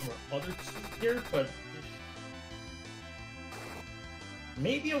from our other two here, but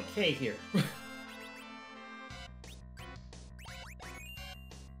maybe okay here.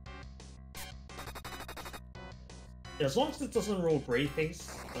 As long as it doesn't roll Gray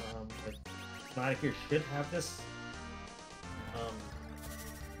Face, like Matic here should have this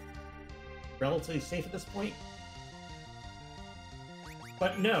relatively safe at this point.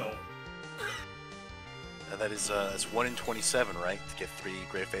 But no. And that is it's 1 in 27, right? To get 3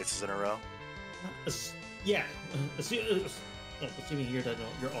 Gray Faces in a row. Yeah. Assuming here that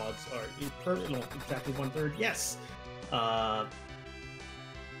your odds are exactly 1/3. Yes. 1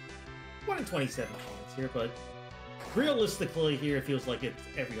 in 27 points here, but realistically here it feels like it's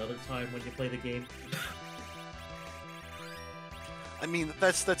every other time when you play the game. I mean,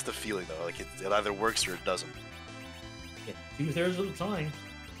 that's the feeling though. Like it either works or it doesn't. Yeah, 2/3 of the time.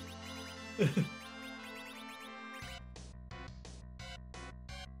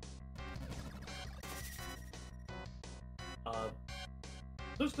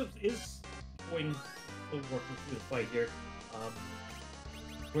 Joseph is working through the fight here.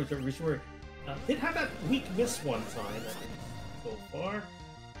 Did have that weak miss one time, so far.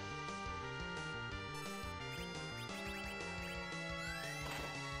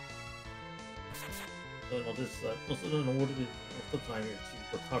 So I'll just also don't know what it is the time here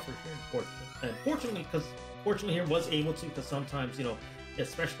to recover here. Unfortunately, because fortunately here was able to, because sometimes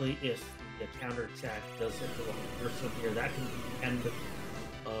especially if the counter attack does hit the wrong person here, that can be the end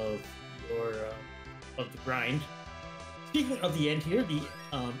of your of the grind. Speaking of the end here, the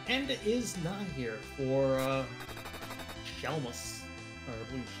end is not here for Shelmus, or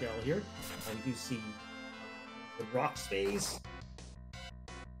Blue Shell here. We do see the Rocks phase.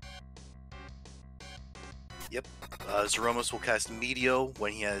 Yep. Zeromos will cast Meteor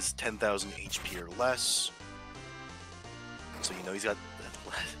when he has 10,000 HP or less. So he's got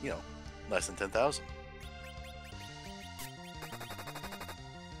less than 10,000.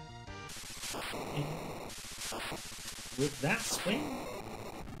 With that swing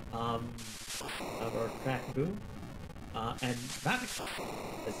of our crack boom, and Matic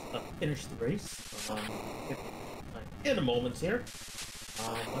has finished the race in a moment here.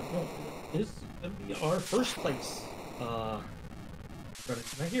 But no, this is going to be our first place running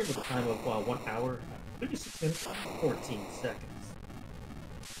tonight here with a time of 1 hour, 36 minutes, 14 seconds.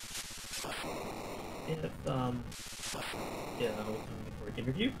 If we're coming for an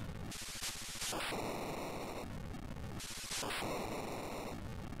interview.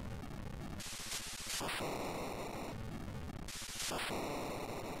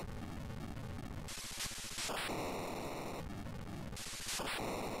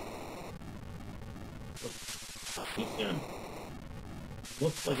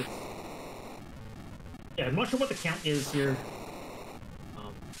 Looks like it's... Yeah, I'm not sure what the count is here.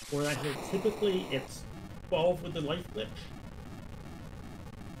 For that here, typically it's 12 with the life glitch.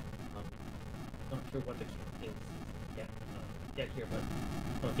 Not sure what the count is yet here, but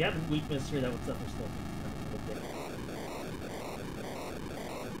if you have a weakness here, that would definitely slow things down a little bit.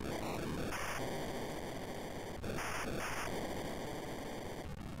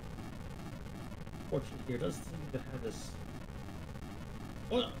 Fortunately here does seem to have this.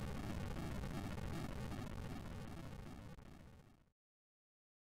 Well,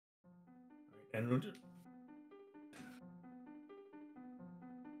 and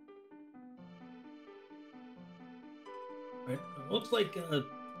right, looks like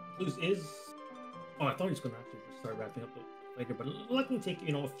Blues is. Oh, I thought he was going to actually start wrapping up later, but let me take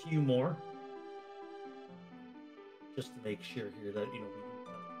a few more. just to make sure here that we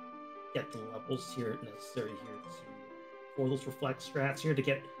get the levels here necessary here for those reflect strats here to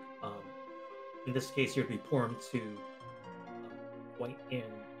get um, in this case here we pour them to white and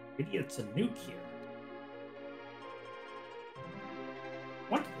Idiot to nuke here.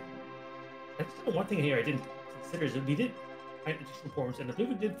 One thing, I just know one thing here I didn't consider is that we did find additional forms, and I believe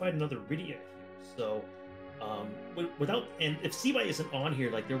we did find another Rydia here. So, without, and if CY isn't on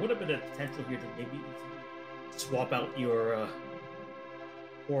here, like there would have been a potential here to maybe swap out your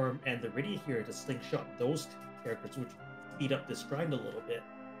form and the Rydia here to slingshot those characters, which would speed up this grind a little bit.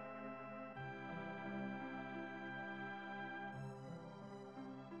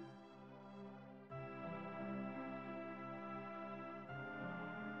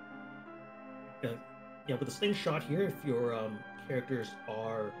 Yeah, with the slingshot here, if your characters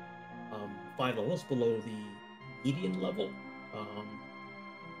are 5 levels below the median level,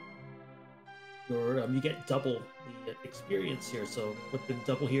 you get double the experience here. So with the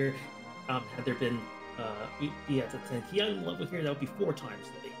double here, had there been be at the 10 key item level here, that would be 4 times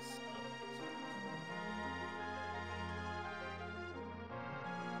the base.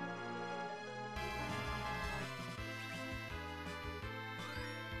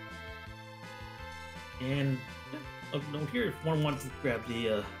 And no, here, if one wanted to grab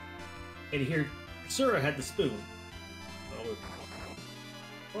the, and here, Sura had the spoon. Oh,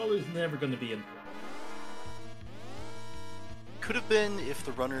 probably never going to be in play. Could have been if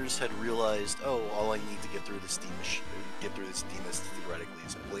the runners had realized, oh, all I need to get through this demist theoretically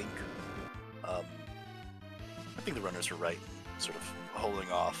is a blink. I think the runners were right, sort of holding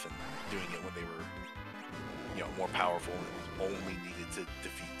off and doing it when they were, more powerful and only needed to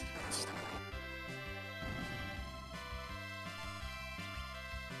defeat demist.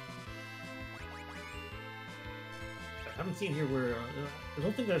 I haven't seen here where I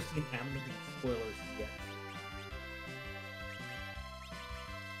don't think I've seen animated spoilers yet.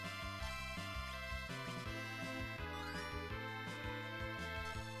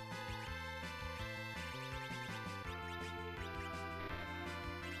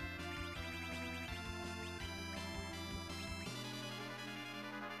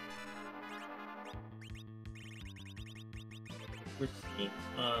 We're seeing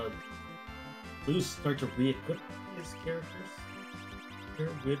Blue start to re-equip his characters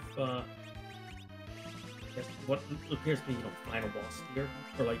here with I guess what appears to be final boss gear,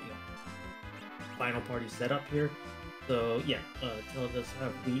 or like final party setup here. So yeah, Tell does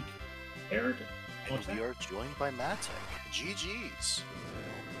have weak paired. And we are joined by Matek. GG's.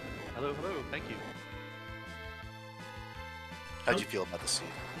 Hello, thank you. How'd you feel about the scene?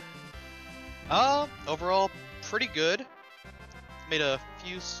 Overall, pretty good. Made a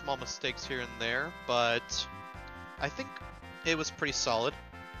few small mistakes here and there, but I think it was pretty solid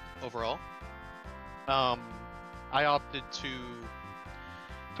overall. I opted to,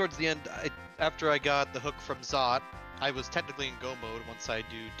 towards the end, after I got the hook from Zot, I was technically in go mode once I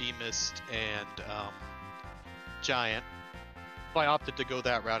do Demist and Giant. So I opted to go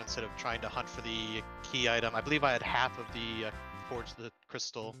that route instead of trying to hunt for the key item. I believe I had half of the Forge the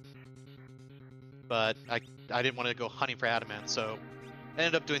Crystal, but I didn't want to go hunting for Adamant, so I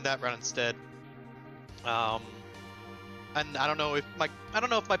ended up doing that route instead. And I don't know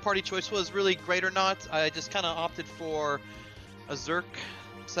if my party choice was really great or not. I just kind of opted for a Zerk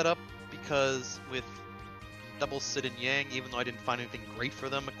setup because with double Sid and Yang, even though I didn't find anything great for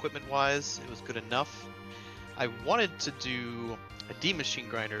them equipment-wise, it was good enough. I wanted to do a D-Machine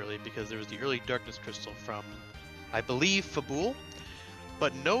grind early because there was the early Darkness Crystal from, I believe, Fabul,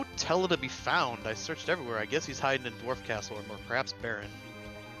 but no Tella to be found. I searched everywhere. I guess he's hiding in Dwarf Castle or perhaps Baron.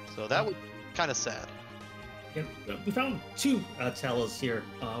 So that was kind of sad. Yeah, we found 2 Tellas here.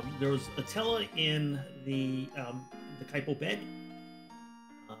 There was a Tella in the Kaipo bed.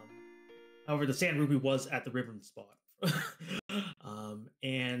 However, the Sand Ruby was at the Ribbon spot.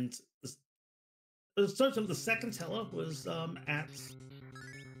 And the second Tella was at...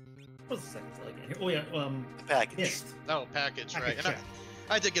 What's the second Tella again here? Oh yeah, the package. Mist. Oh, package, right. And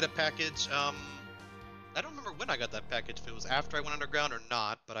I did get a package. I don't remember when I got that package, if it was after I went underground or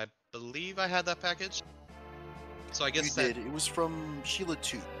not, but I believe I had that package. So I guess you did. It was from Sheila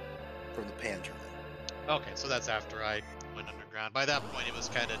 2, from the Pan tournament. Okay, so that's after I went underground. By that point, it was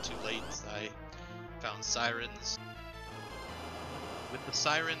kind of too late. I found Sirens. With the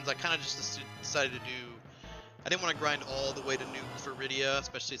Sirens, I kind of just decided to do... I didn't want to grind all the way to Nuke for Rydia,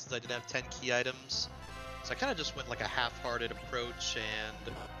 especially since I didn't have 10 key items. So I kind of just went like a half-hearted approach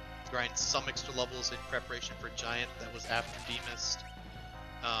and grind some extra levels in preparation for Giant that was after Demist.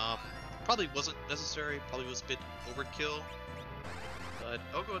 Probably wasn't necessary, probably was a bit overkill, but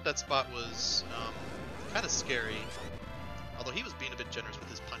Oko at that spot was kind of scary. Although he was being a bit generous with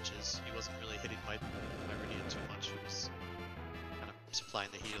his punches, he wasn't really hitting my Meridian too much. He was kind of supplying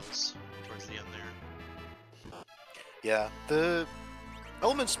the heals towards the end there. Yeah, the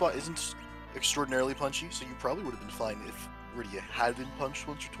element spot isn't extraordinarily punchy, so you probably would have been fine if Rydia had been punched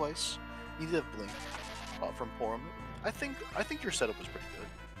once or twice. You did have Blink from Porum. I think your setup was pretty good.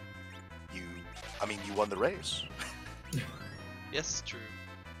 You won the race. Yes, true.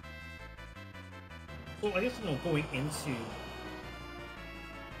 So I guess going into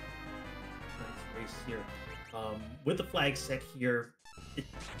next race here, with the flag set here,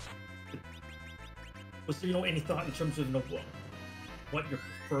 was there any thought in terms of what your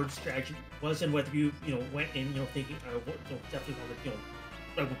preferred strategy was, and whether you went in thinking definitely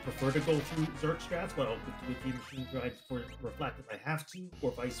I would prefer to go through Zerg strats, but I'll do the machine grind for reflect if I have to,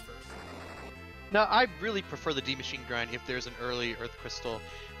 or vice versa. No, I really prefer the D-Machine grind if there's an early Earth Crystal.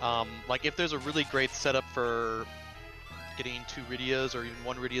 Like, if there's a really great setup for getting 2 Rydias or even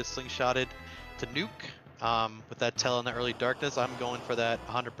 1 Rydia slingshotted to nuke, with that Tell in the early darkness, I'm going for that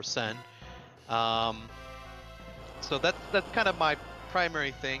 100%. So that's kind of my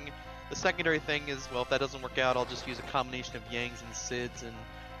primary thing. The secondary thing is, well, if that doesn't work out, I'll just use a combination of Yangs and Sids and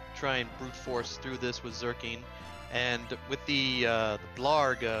try and brute force through this with Zerking. And with the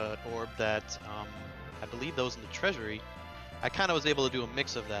Blarg orb that I believe those in the treasury, I kind of was able to do a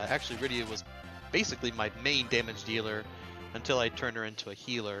mix of that. Actually, Rydia was basically my main damage dealer until I turned her into a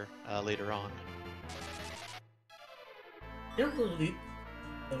healer later on. Definitely,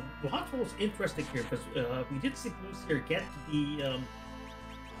 the hospital was interesting here because we did see Blues here get the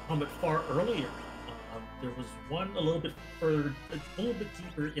helmet far earlier. There was one a little bit deeper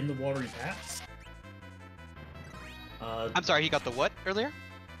in the watery paths. I'm sorry, he got the what earlier?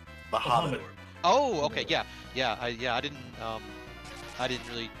 Bahamut. Oh, okay, yeah. I didn't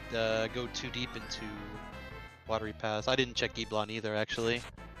really go too deep into watery paths. I didn't check Eblon either, actually.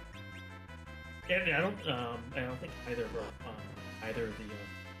 Yeah, I don't think either of the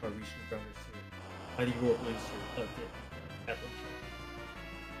Parisian brothers here, either your Blues here, did at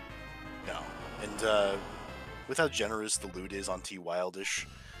No, and with how generous the loot is on T Wildish,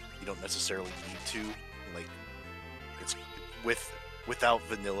 you don't necessarily need to it's without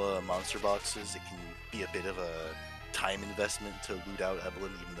vanilla monster boxes. It can be a bit of a time investment to loot out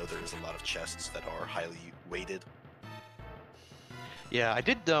Evelyn, even though there is a lot of chests that are highly weighted. Yeah, I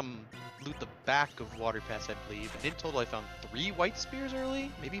did loot the back of Water Pass, I believe, and in total I found 3 white spears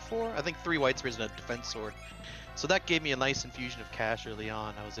early, maybe 4. I think 3 white spears and a defense sword. So that gave me a nice infusion of cash early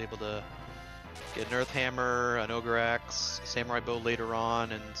on. I was able to get an Earth Hammer, an Ogre Axe, a Samurai Bow later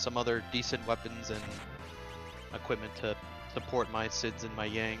on, and some other decent weapons and equipment to support my Sids and my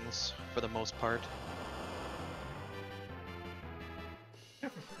Yangs for the most part. Yeah,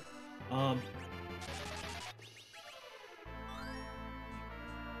 for sure.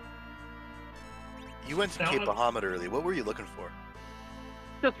 You went to Cape Bahamut early. What were you looking for?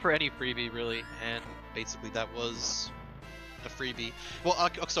 Just for any freebie, really, and basically that was a freebie. Well,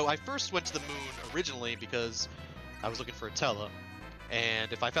 so I first went to the moon originally because I was looking for a Tella,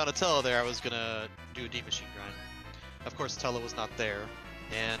 and if I found a Tella there, I was gonna do a D-Machine grind. Of course, Tella was not there,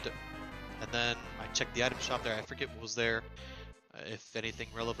 and then I checked the item shop there. I forget what was there, if anything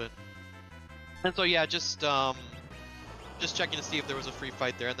relevant. And so yeah, just checking to see if there was a free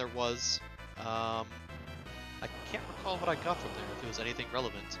fight there, and there was. I can't recall what I got from there, if it was anything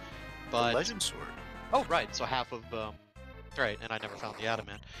relevant. But The Legend Sword. Oh, right. So half of right, and I never found the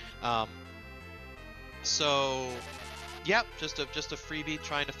Adamant. So yeah, just a freebie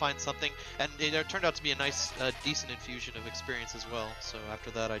trying to find something, and it turned out to be a nice, decent infusion of experience as well. So after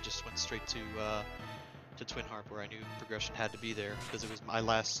that, I just went straight to Twin Harp, where I knew progression had to be there because it was my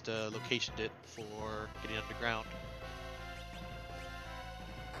last location dit for getting underground.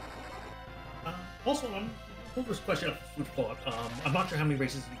 Also, one first question of food thought. I'm not sure how many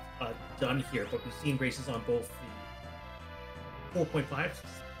races you've done here, but we've seen races on both the 4.5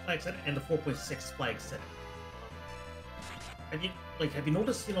 flag set and the 4.6 flag set. Have you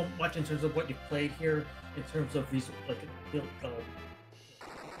noticed much in terms of what you've played here in terms of resource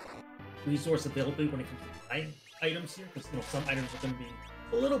availability when it comes to items here? Because some items are going to be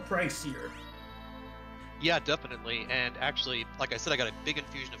a little pricier. Yeah, definitely. And actually, like I said, I got a big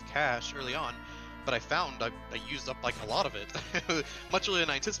infusion of cash early on, but I found I used up a lot of it, much earlier than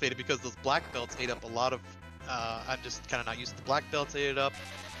I anticipated, because those black belts ate up a lot of. I'm just kind of not used to the black belts ate it up,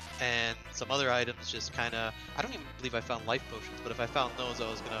 and some other items just kind of. I don't even believe I found life potions, but if I found those, I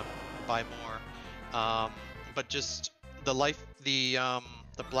was gonna buy more. But just the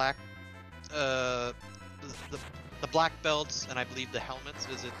black, the black belts, and I believe the helmets.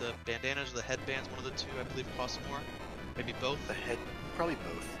 Is it the bandanas or the headbands? One of the two, I believe, cost more. Maybe both. Probably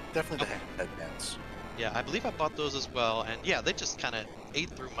both. Definitely the headbands. Yeah, I believe I bought those as well, and yeah, they just kind of ate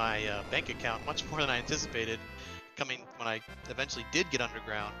through my bank account much more than I anticipated. When I eventually did get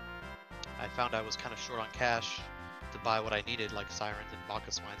underground, I found I was kind of short on cash to buy what I needed, like sirens and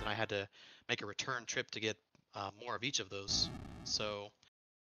Bacchus wines, and I had to make a return trip to get more of each of those. So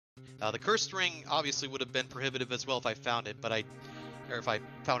the cursed ring obviously would have been prohibitive as well if I found it, or if I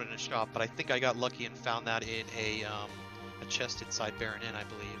found it in a shop. But I think I got lucky and found that in a chest inside Baron Inn, I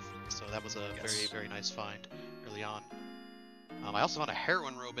believe. So that was a very, very nice find early on. I also found a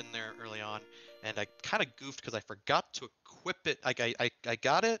heroin robe in there early on, and I kind of goofed because I forgot to equip it. I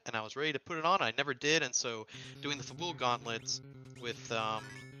got it, and I was ready to put it on. I never did, and so doing the Fabul gauntlets with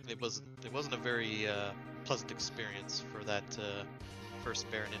it wasn't a very pleasant experience for that first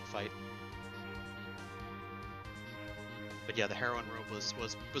Baron Inn fight. But yeah, the heroin robe was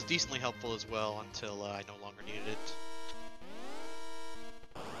decently helpful as well until I no longer needed it.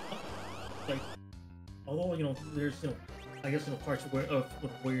 Like, although there's I guess parts of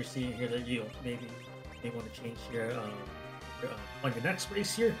where you're seeing here that maybe they want to change here on your next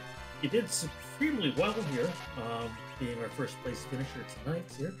race here. You did supremely well here, being our first place finisher tonight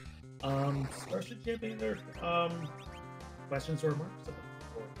here. Starship Champion, there questions or remarks?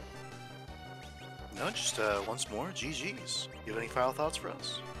 No, just once more, GG's. You have any final thoughts for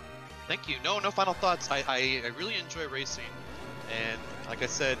us? Thank you. No final thoughts. I really enjoy racing, and like I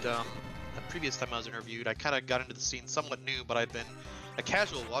said, the previous time I was interviewed, I kind of got into the scene somewhat new, but I've been a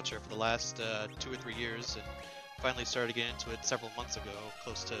casual watcher for the last 2 or 3 years, and finally started getting into it several months ago,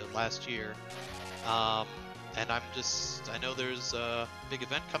 close to last year. And I know there's a big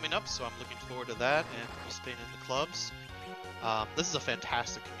event coming up, so I'm looking forward to that and participating in the clubs. This is a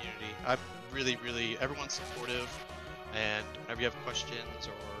fantastic community. Everyone's supportive, and whenever you have questions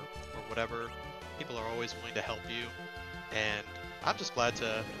or whatever, people are always willing to help you, and I'm just glad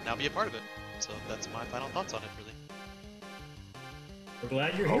to now be a part of it. So that's my final thoughts on it, really. We're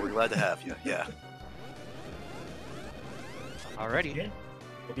glad you're here. We're glad to have you, yeah. Alrighty. Yeah.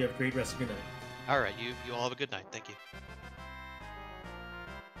 Hope you have a great rest of your night. Alright, you all have a good night. Thank you.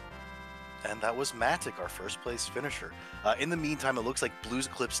 And that was Matic, our first place finisher. In the meantime, it looks like Blues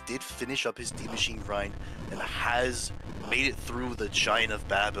Eclipse did finish up his D-Machine grind and has made it through the Giant of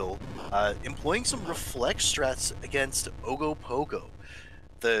Babel, employing some Reflect strats against Ogopogo.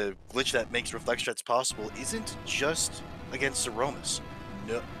 The glitch that makes Reflect strats possible isn't just against Aromas.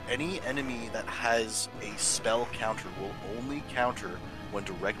 No, any enemy that has a spell counter will only counter when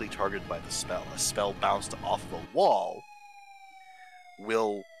directly targeted by the spell. A spell bounced off of a wall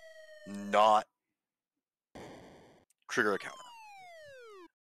will not trigger a counter.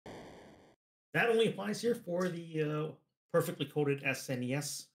 That only applies here for the perfectly coded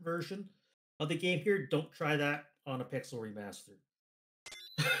SNES version of the game here. Don't try that on a Pixel Remaster.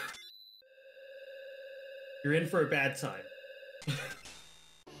 You're in for a bad time.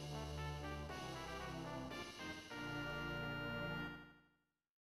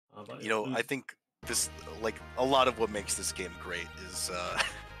 I think this, like, a lot of what makes this game great is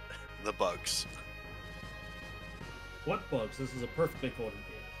the bugs. What bugs? This is a perfectly coded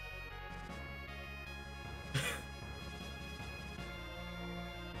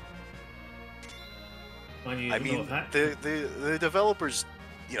game. I mean, the developers,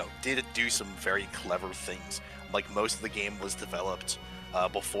 did do some very clever things. Like, most of the game was developed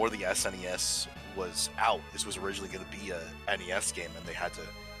before the SNES was out. This was originally going to be a NES game, and they had to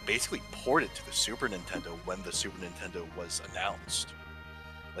basically port it to the Super Nintendo when the Super Nintendo was announced.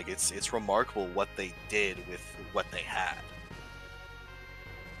 Like, it's remarkable what they did with what they had.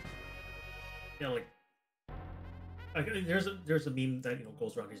 Yeah, there's a meme that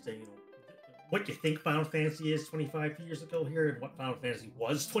goes around here saying, what do you think Final Fantasy is 25 years ago here, and what Final Fantasy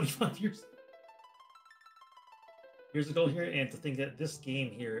was 25 years ago here, and to think that this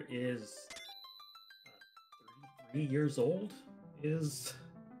game here is 33 years old is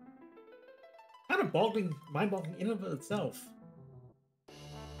kind of mind-boggling in and of itself.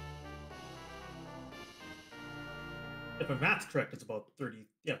 If my math's correct, it's about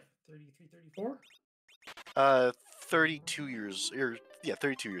 33, 34? 32 years,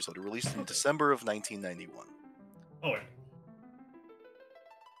 32 years old. It released in December of 1991. Oh, wait.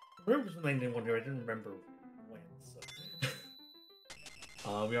 Where was 1991 here? I didn't remember when, so...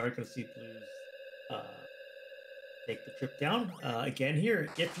 we are going to see Blues take the trip down. Again here,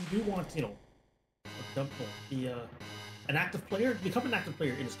 if you do want to, be an active player, become an active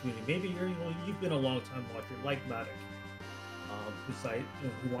player in this community. Maybe you've been a long time watcher like Matic,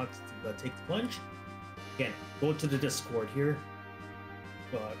 who wants to take the plunge. Again, go to the Discord here.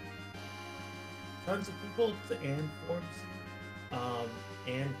 Got tons of people and forums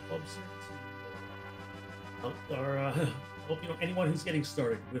and clubs here to help anyone who's getting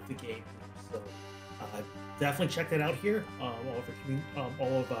started with the game. So definitely check that out here. All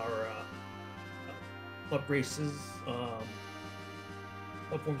of our club races.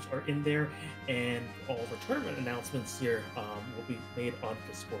 Platforms are in there, and all of our tournament announcements here will be made on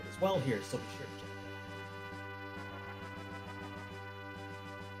Discord as well here, so be sure to check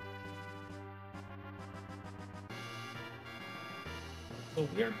that. So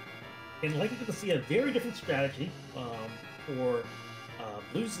we're likely to see a very different strategy for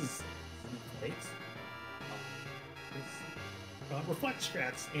Blues' plates. Reflect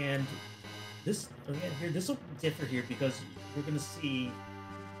strats, and this again here, this will differ here because you're going to see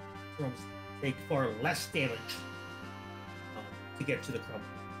take far less damage to get to the crumble.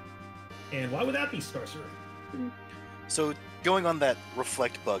 And why would that be, Starcer? So, going on that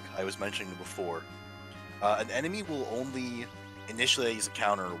reflect bug I was mentioning before, an enemy will only initially use a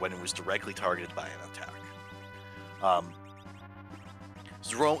counter when it was directly targeted by an attack.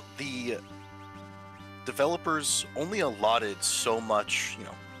 The developers only allotted so much,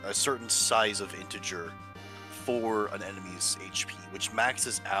 a certain size of integer for an enemy's HP, which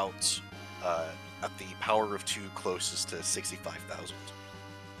maxes out at the power of 2 closest to 65,000.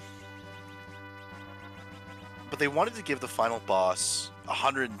 But they wanted to give the final boss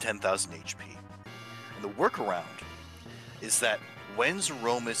 110,000 HP. And the workaround is that when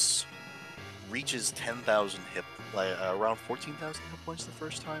Zeromus reaches 10,000 around 14,000 hit points the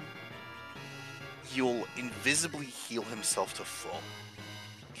first time, he'll invisibly heal himself to full,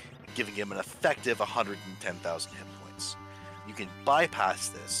 giving him an effective 110,000 hit points. You can bypass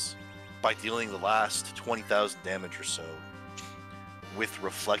this by dealing the last 20,000 damage or so with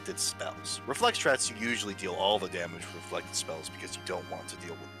reflected spells. Reflect strats, you usually deal all the damage with reflected spells because you don't want to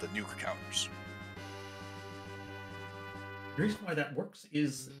deal with the nuke counters. The reason why that works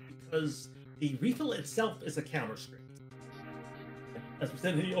is because the refill itself is a counter strength. As we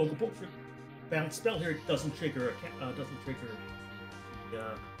said, the bounce spell here doesn't trigger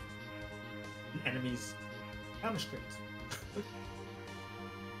the enemy's counter strength.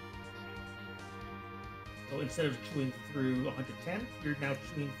 So instead of chewing through 110, you're now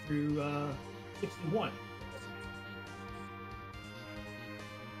chewing through 61.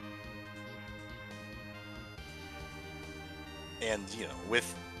 And,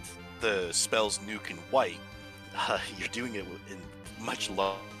 with the spells Nuke and White, you're doing it in much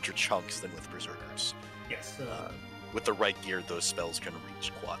larger chunks than with Berserkers. Yes. With the right gear, those spells can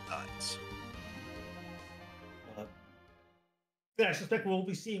reach quad 9s. Yeah, I suspect we'll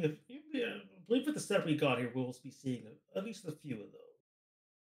be seeing, I believe with the setup we got here, we'll be seeing at least a few of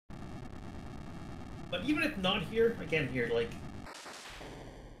those. But even if not here, again here, like,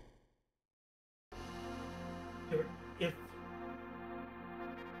 if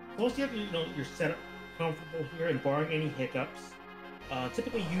once you have your setup comfortable here and barring any hiccups,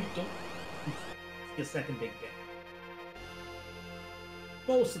 typically you don't see a second big bang.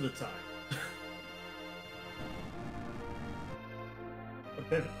 Most of the time. A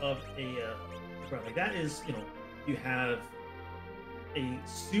bit of a round like that is, you have a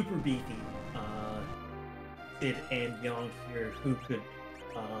super beefy Sid and Young here who could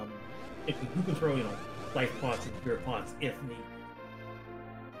who can throw life pots and cure pots if need.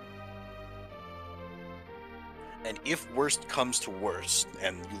 And if worst comes to worst,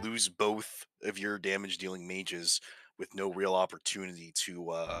 and you lose both of your damage-dealing mages with no real opportunity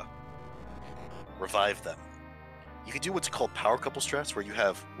to revive them, you can do what's called power couple strats, where you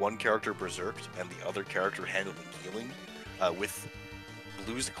have one character berserked and the other character handling healing. With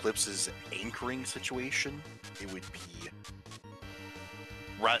Blues Eclipse's anchoring situation, it would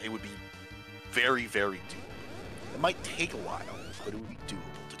be very, very doable. It might take a while, but it would be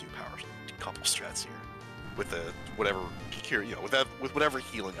doable to do power couple strats here with whatever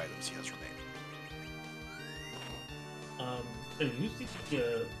healing items he has remaining. You see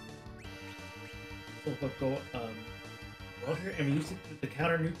well here, and we use the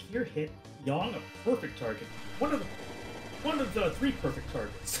counter nuke here, hit Yang, a perfect target. One of the 3 perfect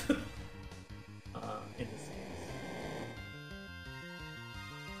targets in this case.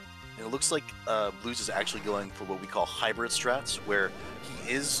 And it looks like Blues is actually going for what we call hybrid strats, where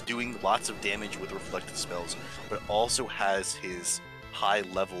he is doing lots of damage with reflected spells, but also has his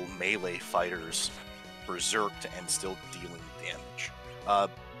high-level melee fighters berserked and still dealing damage.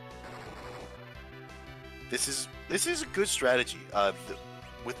 This is a good strategy.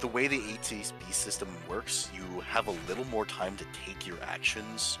 With the way the ATB system works, you have a little more time to take your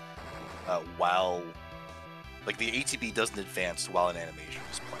actions while Like the ATB doesn't advance while an animation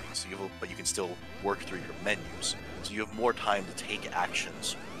is playing, so but you can still work through your menus, so you have more time to take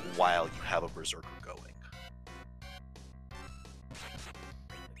actions while you have a berserker going.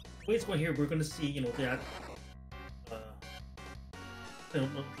 The way it's going here, we're going to see, that, uh,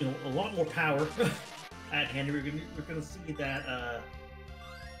 a lot more power at hand. We're going to see that,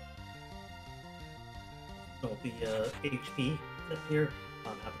 the HP up here,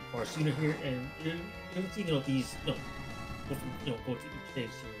 having far sooner here, and you're going to see, these, go to each stage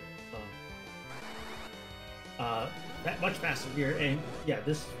here, that much faster here, and yeah,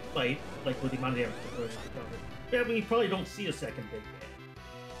 this fight, like with the amount of damage we're going to cover, yeah, we probably don't see a second big bang.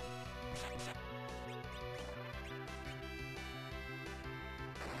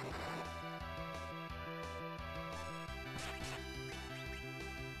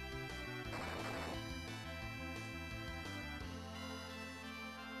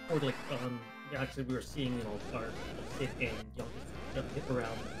 Or like, actually we were seeing, our Sid and Young hit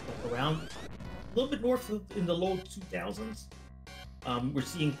around a little bit north of, in the low 2000s. We're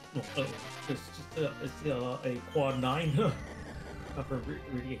seeing, just a quad 9 upper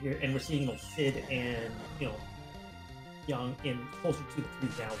Rudy here, and we're seeing, Sid and, Young in closer to the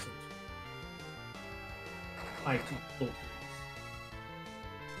 3000s. High to low 30s.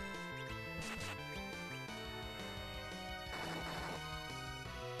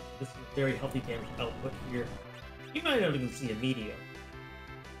 This is a very healthy damage output here. You might not even see a medium.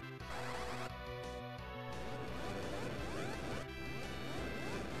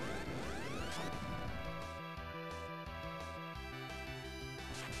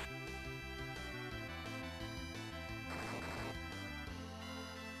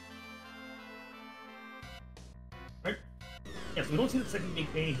 Right? Yes, we don't see the second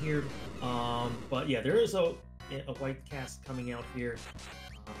big bang here, but yeah, there is a white cast coming out here.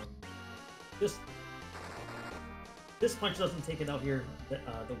 This punch doesn't take it out here.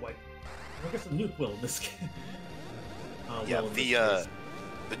 The white, I guess the nuke will in this case. Yeah, the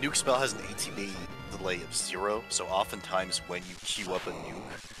nuke spell has an ATB delay of 0, so oftentimes when you queue up a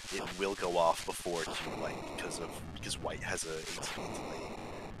nuke, it will go off before it's white because white has a ATB delay.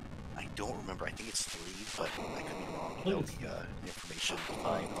 I don't remember. I think it's 3, but I could be wrong. You know, the information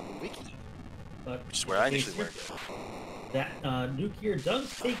behind on the wiki, which is where I initially learned it. That nuke here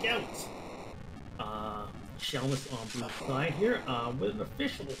does take out Shelmus on blue side here with an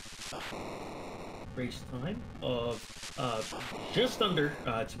official race time of just under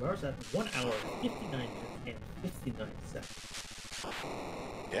 2 hours at 1 hour 59 minutes and 59 seconds.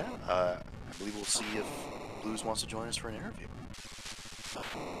 Yeah, I believe we'll see if Blues wants to join us for an interview.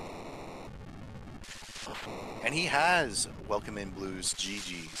 And he has. Welcome in, Blues.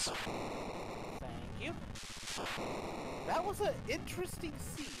 GG's. Thank you. That was an interesting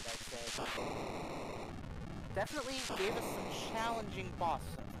seed, I'd say. Definitely gave us some challenging boss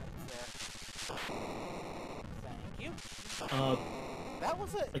fights there. Thank you. That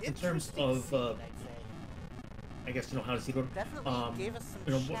was an like in interesting terms of, seed, I'd say. I guess, how does he go? Definitely gave us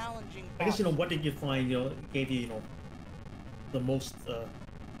some challenging I guess, boss what did you find, gave you, the most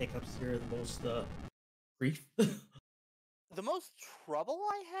hiccups here, the most grief? The most trouble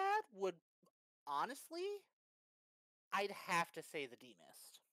I had would, honestly, I'd have to say the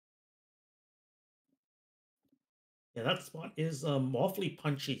D-Mist. Yeah, that spot is awfully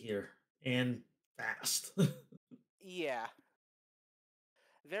punchy here and fast. Yeah.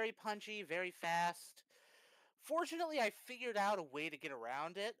 Very punchy, very fast. Fortunately, I figured out a way to get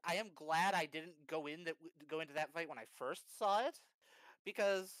around it. I am glad I didn't go into that fight when I first saw it,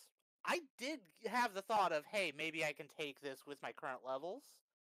 because I did have the thought of, hey, maybe I can take this with my current levels,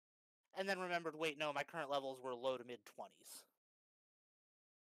 and then remembered, wait, no, my current levels were low to mid-20s.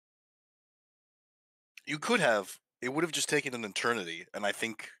 You could have. It would have just taken an eternity, and I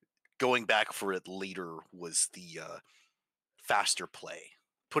think going back for it later was the faster play.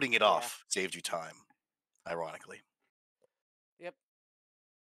 Putting it off saved you time, ironically. Yep.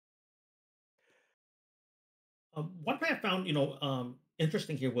 One thing I found,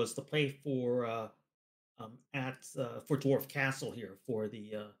 interesting here was the play for for Dwarf Castle here for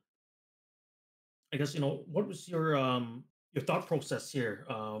the. I guess, what was your thought process here?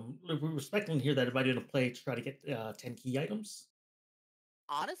 We're respecting here that everybody in a play to try to get 10 key items.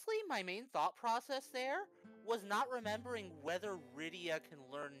 Honestly, my main thought process there was not remembering whether Rydia can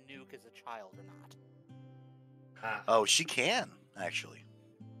learn Nuke as a child or not. Oh, she can, actually.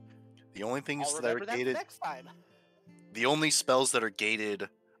 The only things I'll that are remember that gated. next time. The only spells that are gated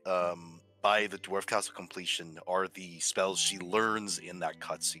by the Dwarf Castle completion are the spells she learns in that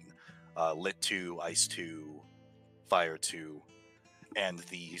cutscene. Lit 2, Ice 2, Fire 2, and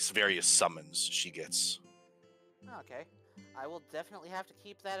the various summons she gets Okay. I will definitely have to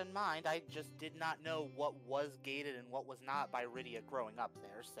keep that in mind. I just did not know what was gated and what was not by Rydia growing up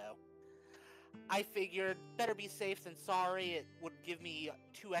there, so... I figured better be safe than sorry. It would give me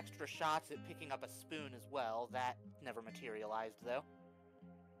 2 extra shots at picking up a spoon as well. That never materialized, though.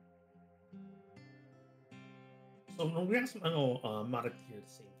 So when we asked, I know not here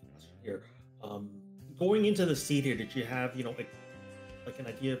the same question here. Going into the seed here, did you have like an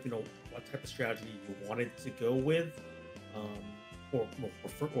idea of what type of strategy you wanted to go with, or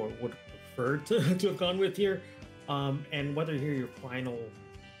would prefer to have gone with here, and whether here your final,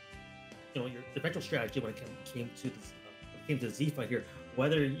 your eventual strategy when it came to this, came to the Z fight here,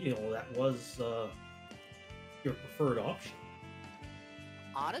 whether that was your preferred option.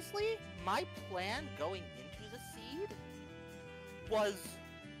 Honestly, my plan going into the seed was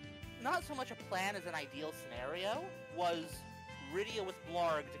not so much a plan as an ideal scenario, was Rydia with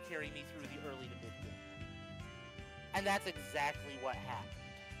Blarg to carry me through the early to mid game. And that's exactly what happened.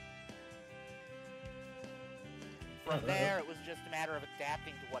 From there, it was just a matter of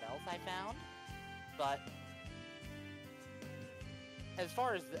adapting to what else I found. But as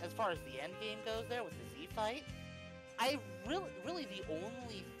far as the end game goes there with the Z fight, I really the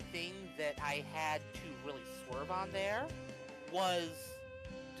only thing that I had to really swerve on there was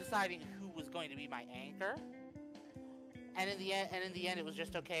deciding who was going to be my anchor. And in the end, it was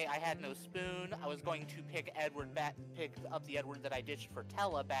just okay. I had no spoon. I was going to pick up the Edward that I ditched for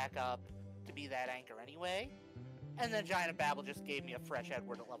Tella back up to be that anchor anyway. And then Giant of Babel just gave me a fresh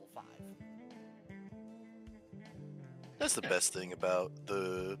Edward at level 5. That's the best thing about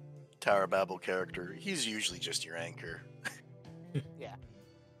the Tower of Babel character. He's usually just your anchor. Yeah.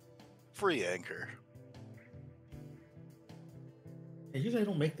 Free anchor. Usually I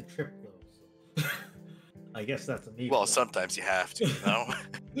don't make the trip though, so I guess that's a me. Well, sometimes you have to,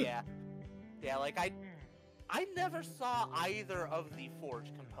 Yeah. Yeah, like I never saw either of the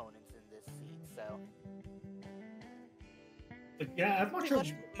forge components in this seed, so... But yeah, I'm not Pretty sure.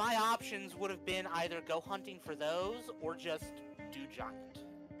 much my options would have been either go hunting for those or just do Giant.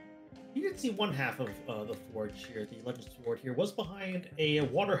 You did see one half of the forge here. The Legend Sword here was behind a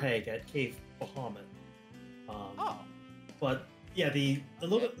water hag at Cave Bahamut. Oh. But yeah, the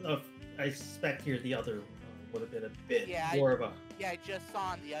little bit of, I suspect here the other would have been a bit more of a... Yeah, I just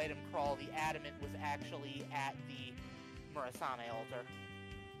saw in the item crawl the Adamant was actually at the Murasame altar.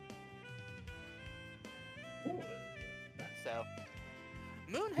 Ooh. So,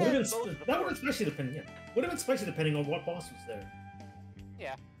 Moonhead both of the that would have been spicy depending. Yeah, would have been spicy depending on what boss was there.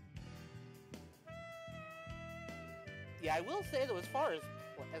 Yeah. Yeah, I will say though, as far as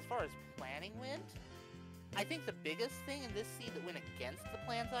planning went, I think the biggest thing in this seed that went against the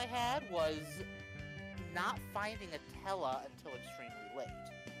plans I had was not finding a Tella until extremely late.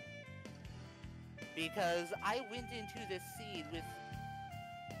 Because I went into this seed with,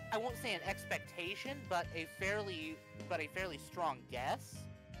 I won't say an expectation, but a fairly strong guess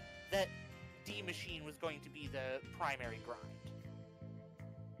that D Machine was going to be the primary grind.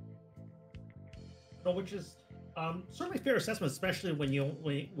 No, which is certainly a fair assessment, especially when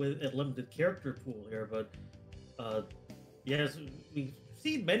with a limited character pool here. But yes, we've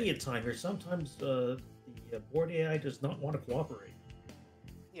seen many a time here. Sometimes the board AI does not want to cooperate.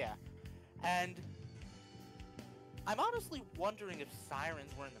 Yeah, and I'm honestly wondering if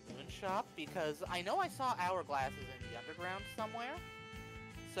Sirens were in the Moon Shop, because I know I saw Hourglasses in the Underground somewhere.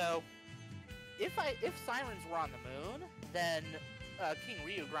 So, if Sirens were on the Moon, then King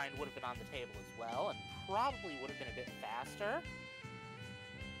Ryu grind would have been on the table as well, and probably would have been a bit faster.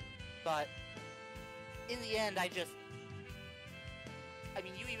 But, in the end, I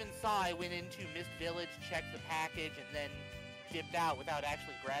mean, you even saw I went into Mist Village, checked the package, and then dipped out without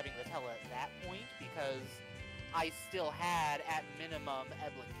actually grabbing the Tella at that point, because I still had, at minimum,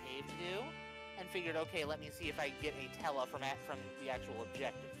 Eblin Cave to do, and figured, okay, let me see if I can get a Tella from the actual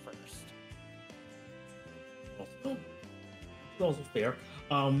objective first. Also fair.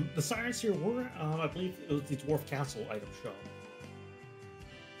 The Sirens here were, I believe, it was the Dwarf Castle item shop.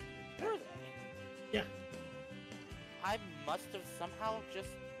 Were they? Yeah. I must have somehow just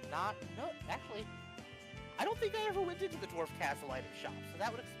not... No, actually, I don't think I ever went into the Dwarf Castle item shop, so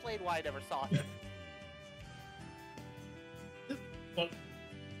that would explain why I never saw him. Well,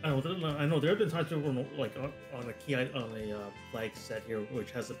 I know there have been times where like on a key on a flag set here,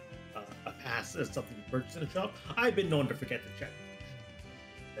 which has a pass as something you purchase in a shop. I've been known to forget to check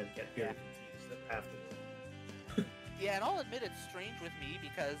and get very confused afterward. Yeah, and I'll admit it's strange with me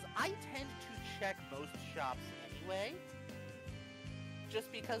because I tend to check most shops anyway,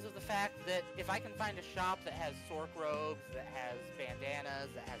 just because of the fact that if I can find a shop that has Sork robes, that has bandanas,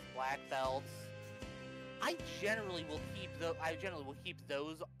 that has black belts, I generally will keep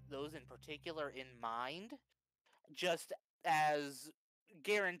those in particular in mind, just as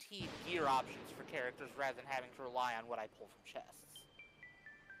guaranteed gear options for characters rather than having to rely on what I pull from chests.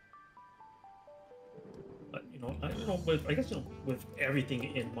 But I guess with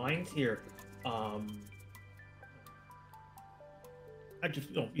everything in mind here, I just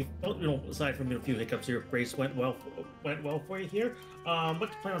aside from a few hiccups here, race went well for you here. What do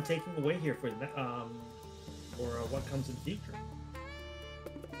you plan on taking away here for what comes in the future?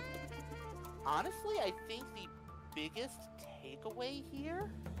 Honestly, I think the biggest takeaway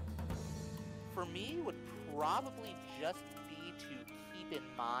here for me would probably just be to keep in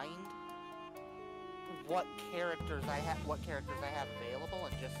mind what characters I have available,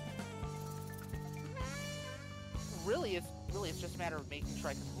 and just really it's just a matter of making sure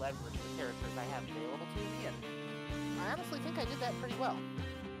I can leverage the characters I have available to me, and I honestly think I did that pretty well.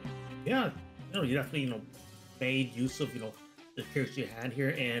 Yeah, you definitely made use of the characters you had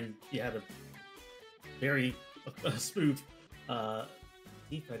here, and you had a very smooth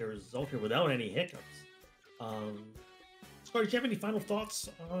Team Fighter result here without any hiccups. Scar, do you have any final thoughts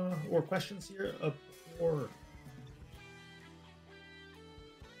or questions here before?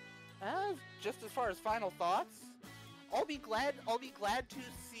 Just as far as final thoughts, I'll be glad to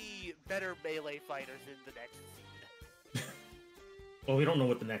see better melee fighters in the next seed. Well, we don't know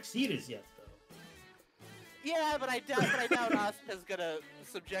what the next seed is yet, though. Yeah, but I doubt Asuka's gonna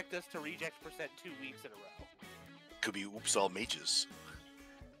subject us to reject percent 2 weeks in a row. Could be oops all mages.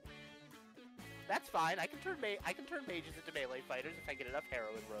 That's fine. I can turn mages into melee fighters if I get enough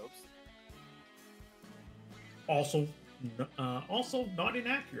heroin robes. Also not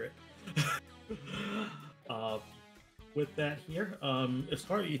inaccurate. With that here, if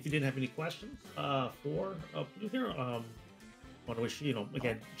you didn't have any questions for Blue here, want to wish you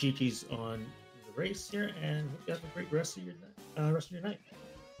again GG's on the race here, and hope you have a great rest of your night.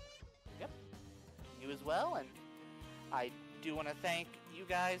 Yep, you as well, and I do want to thank you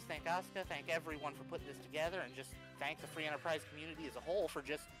guys, thank Asuka, thank everyone for putting this together, and just thank the Free Enterprise community as a whole for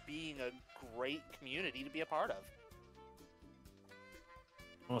just being a great community to be a part of.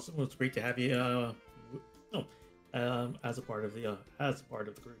 Awesome. Well, it's great to have you as a part of the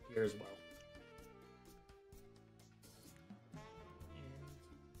group here as well.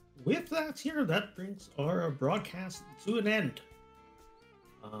 And with that here, that brings our broadcast to an end.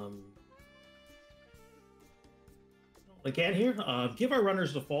 Again here, give our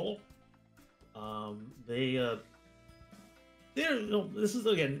runners a follow. They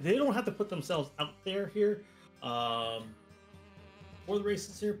don't have to put themselves out there here for the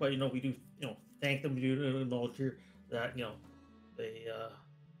races here, but we do thank them, to acknowledge here that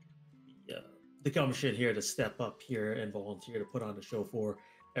the gumption here to step up here and volunteer to put on the show for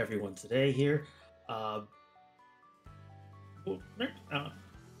everyone today here.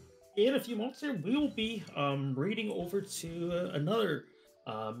 In a few months here, we will be reading over to another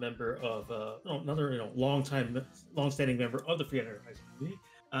member of another long-standing member of the Free Enterprise community.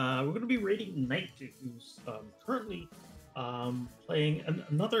 We're going to be rating Knight, who's currently playing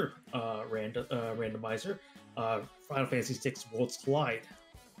another randomizer, Final Fantasy VI Worlds Collide,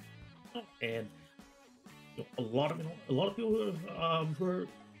 and a lot of people who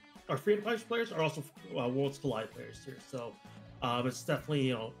are Free Enterprise players are also Worlds Collide players here. So it's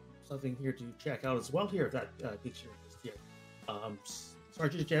definitely something here to check out as well here if that piques your interest here.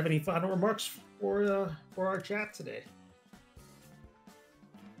 Sergeant, do you have any final remarks for our chat today?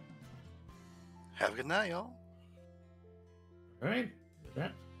 Have a good night, y'all. All right, with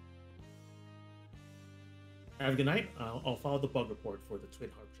that, have a good night. I'll follow the bug report for the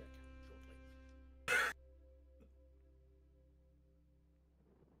Twin Harp check.